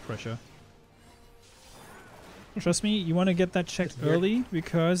high eye pressure. Trust me, you want to get that checked It's weird. early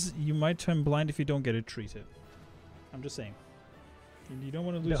because you might turn blind if you don't get it treated. I'm just saying. You don't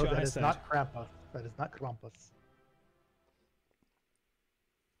want to lose No, your that is eyesight. not Krampus. That is not Krampus.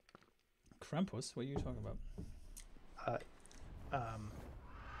 Krampus? What are you talking about? Um,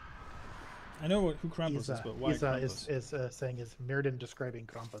 I know who Krampus is, but why Krampus? is saying is Myrddin describing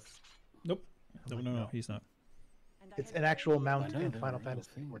Krampus. Nope. No, like, no, no. he's not. And I It's have an actual mount I know, in they're Final a real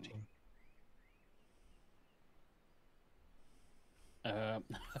Fantasy thing. 14.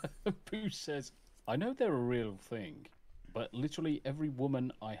 Pooh says, I know they're a real thing, but literally every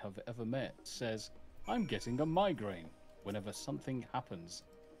woman I have ever met says, I'm getting a migraine whenever something happens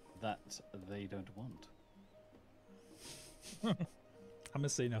that they don't want. I'm gonna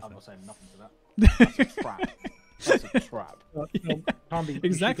say I'm nothing. not saying nothing to that. That's a trap. That's a trap. No, Tombi, you should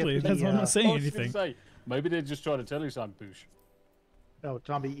Exactly. get the, That's why I'm not saying I was gonna anything. say, maybe they're just trying to tell you something, Poosh. No,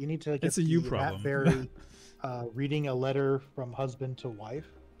 Tombi, you need to get It's a you the problem. Matt Berry reading a letter from husband to wife,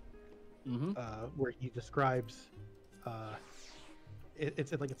 Mm-hmm. where he describes.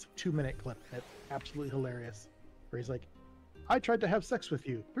 It's like it's a 2-minute clip. And it's absolutely hilarious. Where he's like, "I tried to have sex with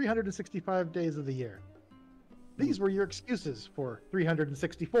you 365 days of the year. These were your excuses for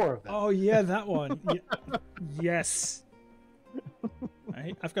 364 of them." Oh yeah, that one. Yes.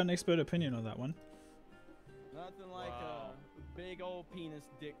 I've got an expert opinion on that one. Nothing like a big old penis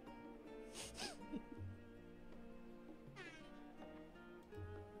dick.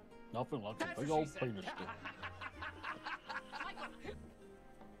 Nothing like a big old penis stick.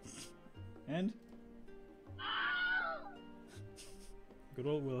 And good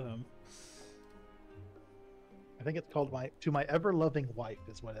old Wilhelm. I think it's called "To My Ever Loving Wife"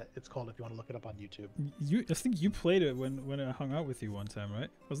 is what it's called if you want to look it up on YouTube. I think you played it when I hung out with you one time, right?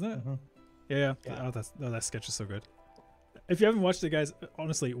 Wasn't it? Mhm. Yeah. Yeah. Oh, that sketch is so good. If you haven't watched it, guys,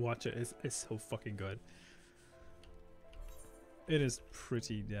 honestly, watch it. It's so fucking good. It is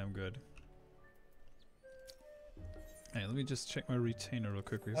pretty damn good. Hey, let me just check my retainer real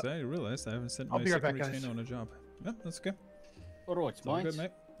quick because I realized I haven't sent I'll my be right second back, guys. retainer on a job. Yeah, that's okay. All right, It's all mate. good,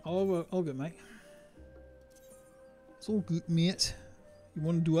 mate. All good, mate. It's all good, mate. You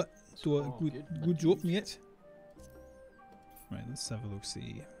want to do it? Do a all good good, job, mate. Right, let's have a look.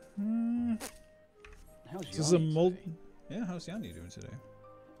 See. How's This is a Yanni mold. today? Yeah, how's Yanni doing today?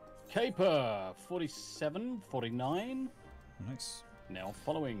 Caper 47, 49. Nice. Now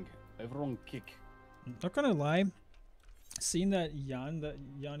following over on Kick. Not gonna lie, seeing that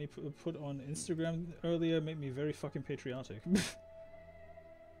Yanni put on Instagram earlier made me very fucking patriotic.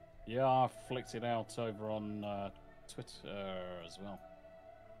 Yeah, I flicked it out over on Twitter as well.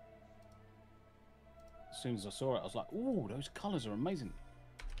 As soon as I saw it, I was like, "Ooh, those colours are amazing."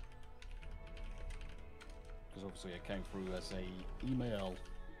 because obviously it came through as a email.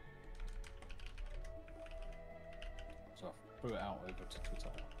 So I threw it out over to Twitter.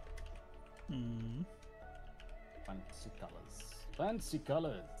 Hmm. Fancy colours. Fancy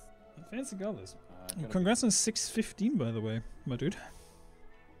colours. Fancy colours. Gonna Congrats on 615, by the way, my dude.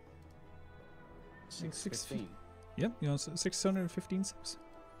 615. Yep, you know, 615 subs.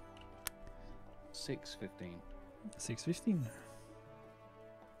 615. 615.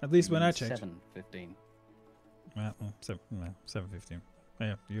 At least when I checked. 715. Well, 715. Oh,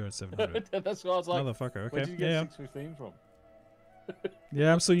 yeah, you're at 700. That's what I was like. Motherfucker, okay. Where did you get Yeah, 615 from?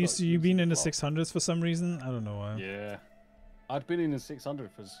 yeah, I'm so used to you being in the Well. 600s for some reason. I don't know why. Yeah. I'd been in the 600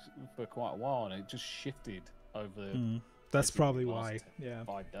 for quite a while, and it just shifted over That's basically probably the why. last Yeah.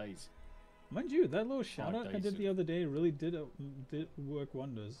 5 days. Mind you, that little shout out I days did of- the other day really did work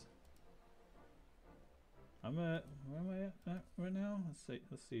wonders. I'm at, where am I at right now?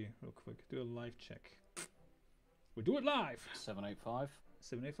 Let's see real quick. Do a live check. We do it live. 785.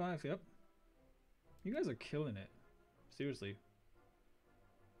 785. Yep. You guys are killing it. Seriously.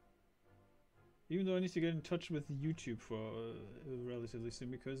 Even though I need to get in touch with YouTube for relatively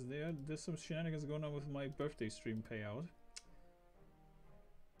soon because there's some shenanigans going on with my birthday stream payout.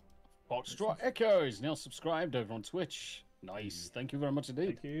 Foxtrot Echo is now subscribed over on Twitch. Nice. Thank you very much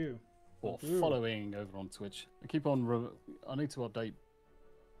indeed Thank you. for Thank you. following over on Twitch. I keep on. I need to update.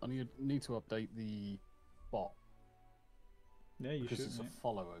 I need to update the bot Yeah, you because should. it's a mate.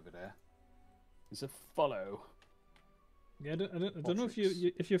 follow over there. It's a follow. Yeah, I don't know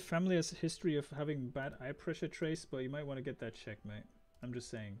if your family has a history of having bad eye pressure trace, but you might want to get that checked, mate. I'm just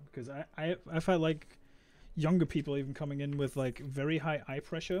saying because I've had like younger people even coming in with like very high eye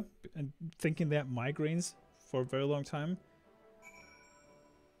pressure and thinking they have migraines for a very long time.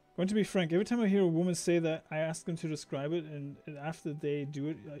 Going to be frank, every time I hear a woman say that, I ask them to describe it, and after they do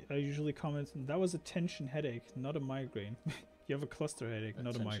it, I usually comment, "That was a tension headache, not a migraine." You have a cluster headache,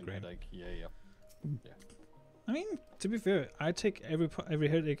 not a Tension migraine. Headache. Yeah. I mean, to be fair, I take every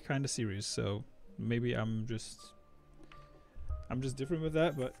headache kind of serious, so maybe I'm just different with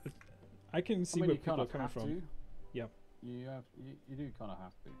that, but I can see I mean, where you people kind are of coming have from. to. Yep. You do kind of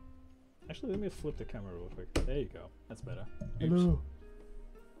have to. Actually, let me flip the camera real quick. There you go. That's better. Oops.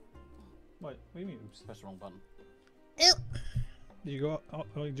 What do you mean? Oops. Press the wrong button. Did you go? Oh,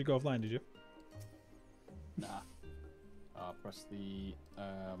 did you go offline? Did you? Nah. Press the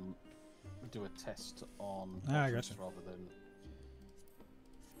do a test on Ah, options gotcha. rather than.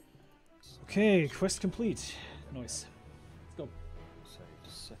 Okay, quest complete. Nice. Let's go.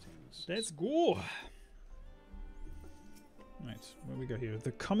 Save settings. Let's go. Right, where we go here?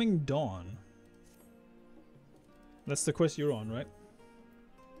 The Coming Dawn. That's the quest you're on, right?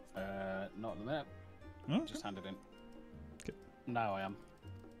 Not on the map. Oh, Just hand it in. Okay. Now I am.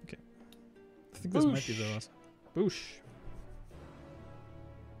 I think this might be the Boosh. last. Boosh.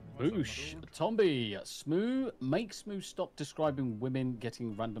 Boosh. Tombi, Smu, make Smu stop describing women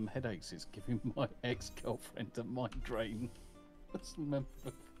getting random headaches. It's giving my ex-girlfriend a migraine. Let's remember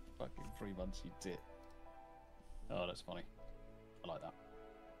for fucking 3 months you did. Oh, that's funny. I like that.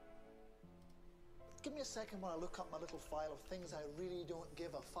 Give me a second while I look up my little file of things I really don't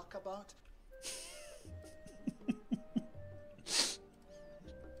give a fuck about.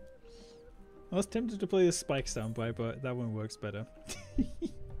 I was tempted to play the Spike soundbite, but that one works better.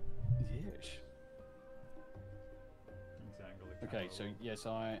 Yes. Okay, so yes,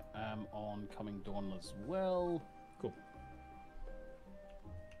 I am on Coming Dawn as well. Cool.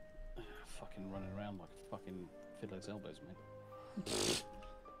 Fucking running around like a fucking fiddler's elbows, man.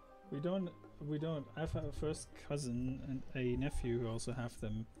 We don't. I've had a first cousin and a nephew who also have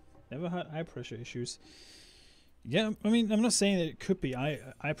them. Never had eye pressure issues. Yeah, I mean, I'm not saying that it could be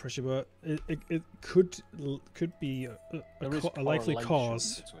eye pressure, but it could be a likely correlation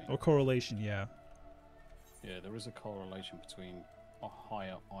cause between- or correlation. Yeah. Yeah, there is a correlation between a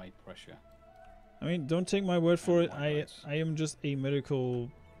higher eye pressure. I mean, don't take my word for it. And white lights. I am just a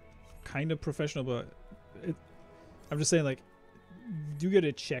medical kind of professional, but I'm just saying, like, do get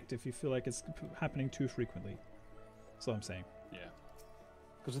it checked if you feel like it's happening too frequently. That's all I'm saying. Yeah.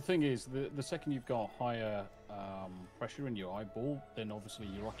 Because the thing is, the second you've got higher pressure in your eyeball, then obviously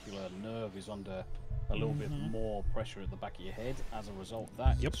your ocular nerve is under a little bit more pressure at the back of your head. As a result of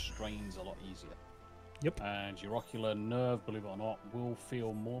that, Yep. it strains a lot easier. Yep. And your ocular nerve, believe it or not, will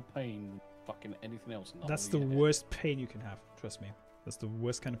feel more pain than fucking anything else in the That's whole the of your head. worst pain you can have. Trust me. That's the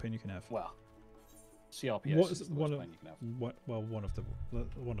worst kind of pain you can have. Well, CRPS What is is the one worst of pain you can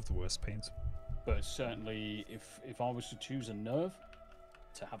have. one of the worst pains. But certainly, if I was to choose a nerve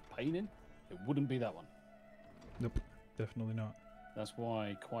to have pain in, it wouldn't be that one. Nope, definitely not. That's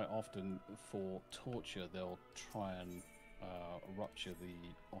why quite often for torture they'll try and rupture the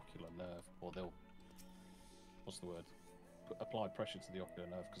ocular nerve, or they'll, what's the word? Apply pressure to the ocular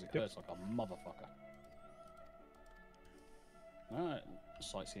nerve because it hurts like a motherfucker. Alright,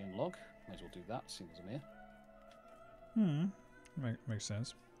 sightseeing log. May as well do that, seeing as I'm here. Makes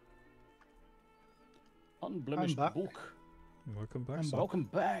sense. Unblemished back. book. Welcome back, sir. Welcome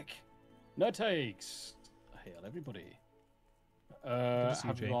back. No takes. Hail everybody. to see you,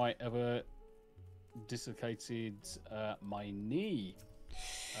 Have Jay. I ever dislocated my knee?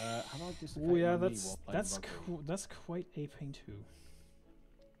 Have I dislocated Oh yeah, my knee while playing rugby? that's quite a pain too.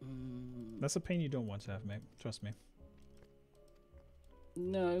 Mm, That's a pain you don't want to have, mate. Trust me.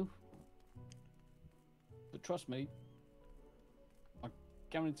 no. But trust me, I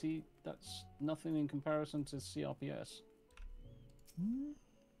guarantee that's nothing in comparison to CRPS.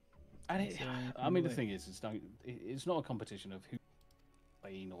 And it, I mean, the thing is, it's not a competition of who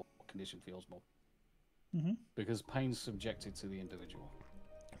pain or condition feels more. Because pain's subjected to the individual.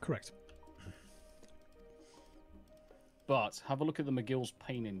 Correct. But have a look at the McGill's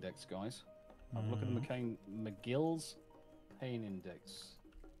pain index, guys. Have a look at the McGill's pain index.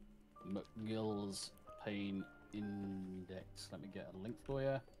 McGill's pain index. Let me get a link for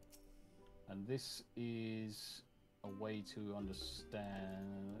you. And this is a way to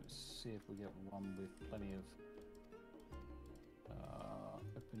understand. Let's see if we get one with plenty of.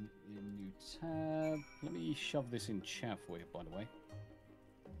 Open your new tab. Let me shove this in chat for you, by the way.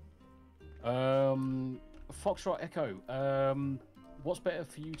 Foxtrot Echo. What's better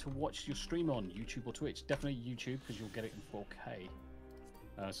for you to watch your stream on, YouTube or Twitch? Definitely YouTube, because you'll get it in 4K.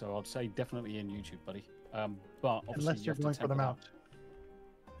 So I'd say definitely in YouTube, buddy. But obviously Unless you're going for the mount.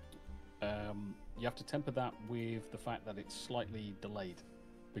 You have to temper that with the fact that it's slightly delayed,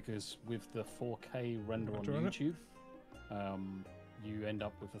 because with the 4K render on YouTube, you end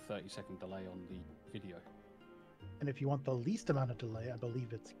up with a 30-second delay on the video. And if you want the least amount of delay, I believe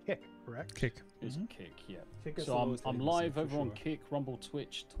it's Kick, correct? Kick. It's Kick, yeah. Kick is So the lowest I'm 80% live for over on sure. Kick, Rumble,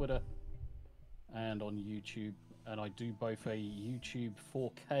 Twitch, Twitter, and on YouTube. And I do both a YouTube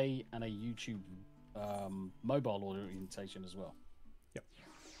 4K and a YouTube mobile orientation as well. Yep.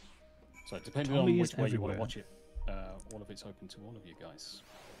 So depending Tombi on is which way you want everywhere. to watch it, all of it's open to all of you guys.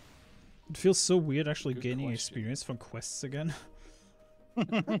 It feels so weird actually Good gaining question. experience from quests again.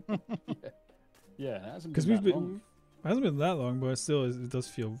 Yeah, it hasn't Because been we've that been, long. it hasn't been that long, but it still it does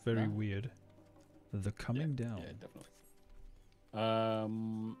feel very No. weird. The coming down. Yeah, definitely.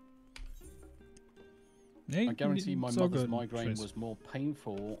 Hey, I guarantee my it's all mother's good, migraine Trace. was more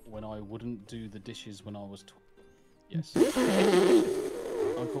painful when I wouldn't do the dishes when I was 12. Yes.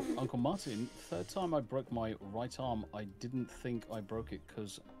 Uncle Martin, third time I broke my right arm, I didn't think I broke it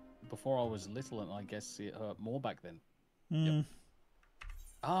because before I was little and I guess it hurt more back then. Yep.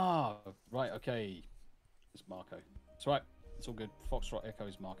 Ah, right, okay. It's Marco. It's right. It's all good. Foxtrot Echo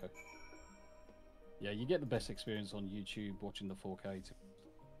is Marco. Yeah, you get the best experience on YouTube watching the 4K.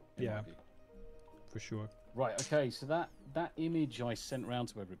 In my Yeah. view. For sure. Right, okay, so that image I sent round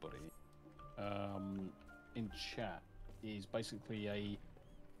to everybody in chat is basically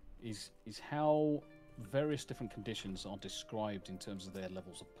is how various different conditions are described in terms of their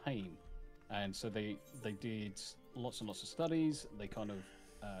levels of pain. And so they did lots and lots of studies. They kind of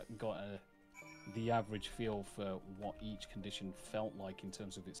got the average feel for what each condition felt like in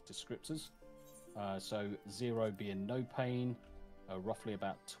terms of its descriptors. So 0 being no pain, roughly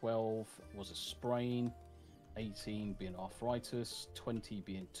about 12 was a sprain, 18 being arthritis, 20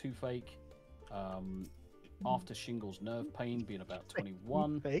 being toothache, after shingles nerve pain being about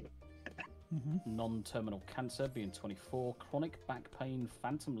 21, non-terminal cancer being 24, chronic back pain,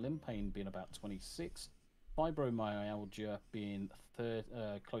 phantom limb pain being about 26, fibromyalgia being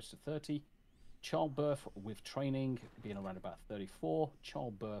close to 30, childbirth with training being around about 34,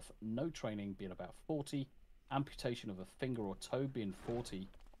 childbirth no training being about 40, amputation of a finger or toe being 40,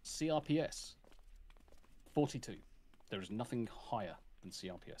 CRPS 42. There is nothing higher than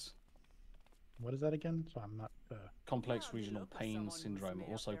CRPS. What is that again? So I'm not. Complex regional pain syndrome,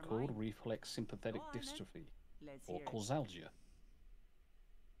 also called reflex sympathetic dystrophy, or causalgia.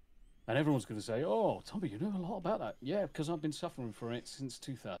 And everyone's going to say, "Oh, Tombi, you know a lot about that." Yeah, because I've been suffering from it since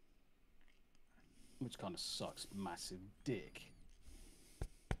 2000, which kind of sucks. Massive dick.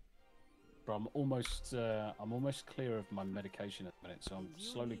 But I'm almost clear of my medication at the minute, so I'm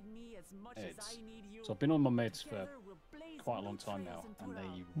slowly meds. So I've been on my meds for quite a long time now, and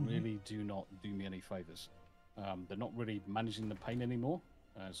they really do not do me any favors. They're not really managing the pain anymore,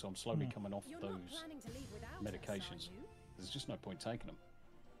 so I'm slowly coming off those medications. There's just no point taking them.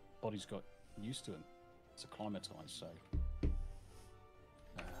 Body's got used to them. It's acclimatized, so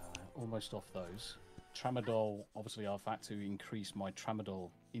almost off those. Tramadol, obviously, I've had to increase my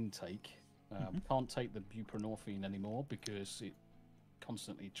tramadol intake. Can't take the buprenorphine anymore because it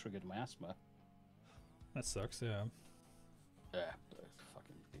constantly triggered my asthma. That sucks, yeah. Yeah, it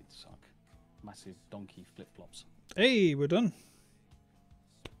fucking did suck. Massive donkey flip-flops. Hey, we're done.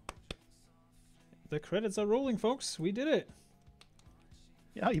 The credits are rolling, folks. We did it.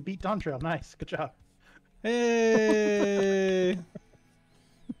 Yeah, you beat Dawn Trail. Nice. Good job. Hey!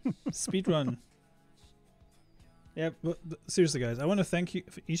 Speedrun. Yeah, but seriously, guys, I want to thank you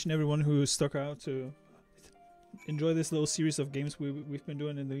for each and everyone who stuck out to enjoy this little series of games we've been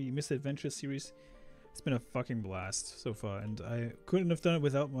doing in the Misadventures series. It's been a fucking blast so far, and I couldn't have done it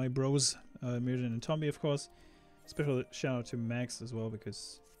without my bros, Myrddin and Tombi, of course. Special shout out to Max as well,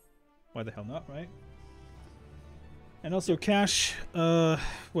 because why the hell not, right? And also Cash,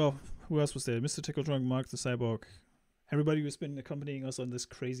 well, who else was there? Mr. Tickle Drunk, Mark the Cyborg, everybody who's been accompanying us on this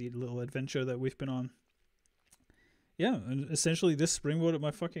crazy little adventure that we've been on. Yeah, and essentially this springboarded my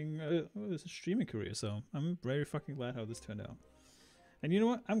fucking streaming career, so I'm very fucking glad how this turned out. And you know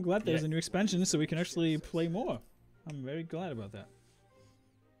what? I'm glad there's a new expansion so we can actually play more. I'm very glad about that.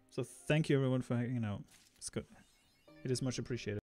 So thank you everyone for hanging out. It's good. It is much appreciated.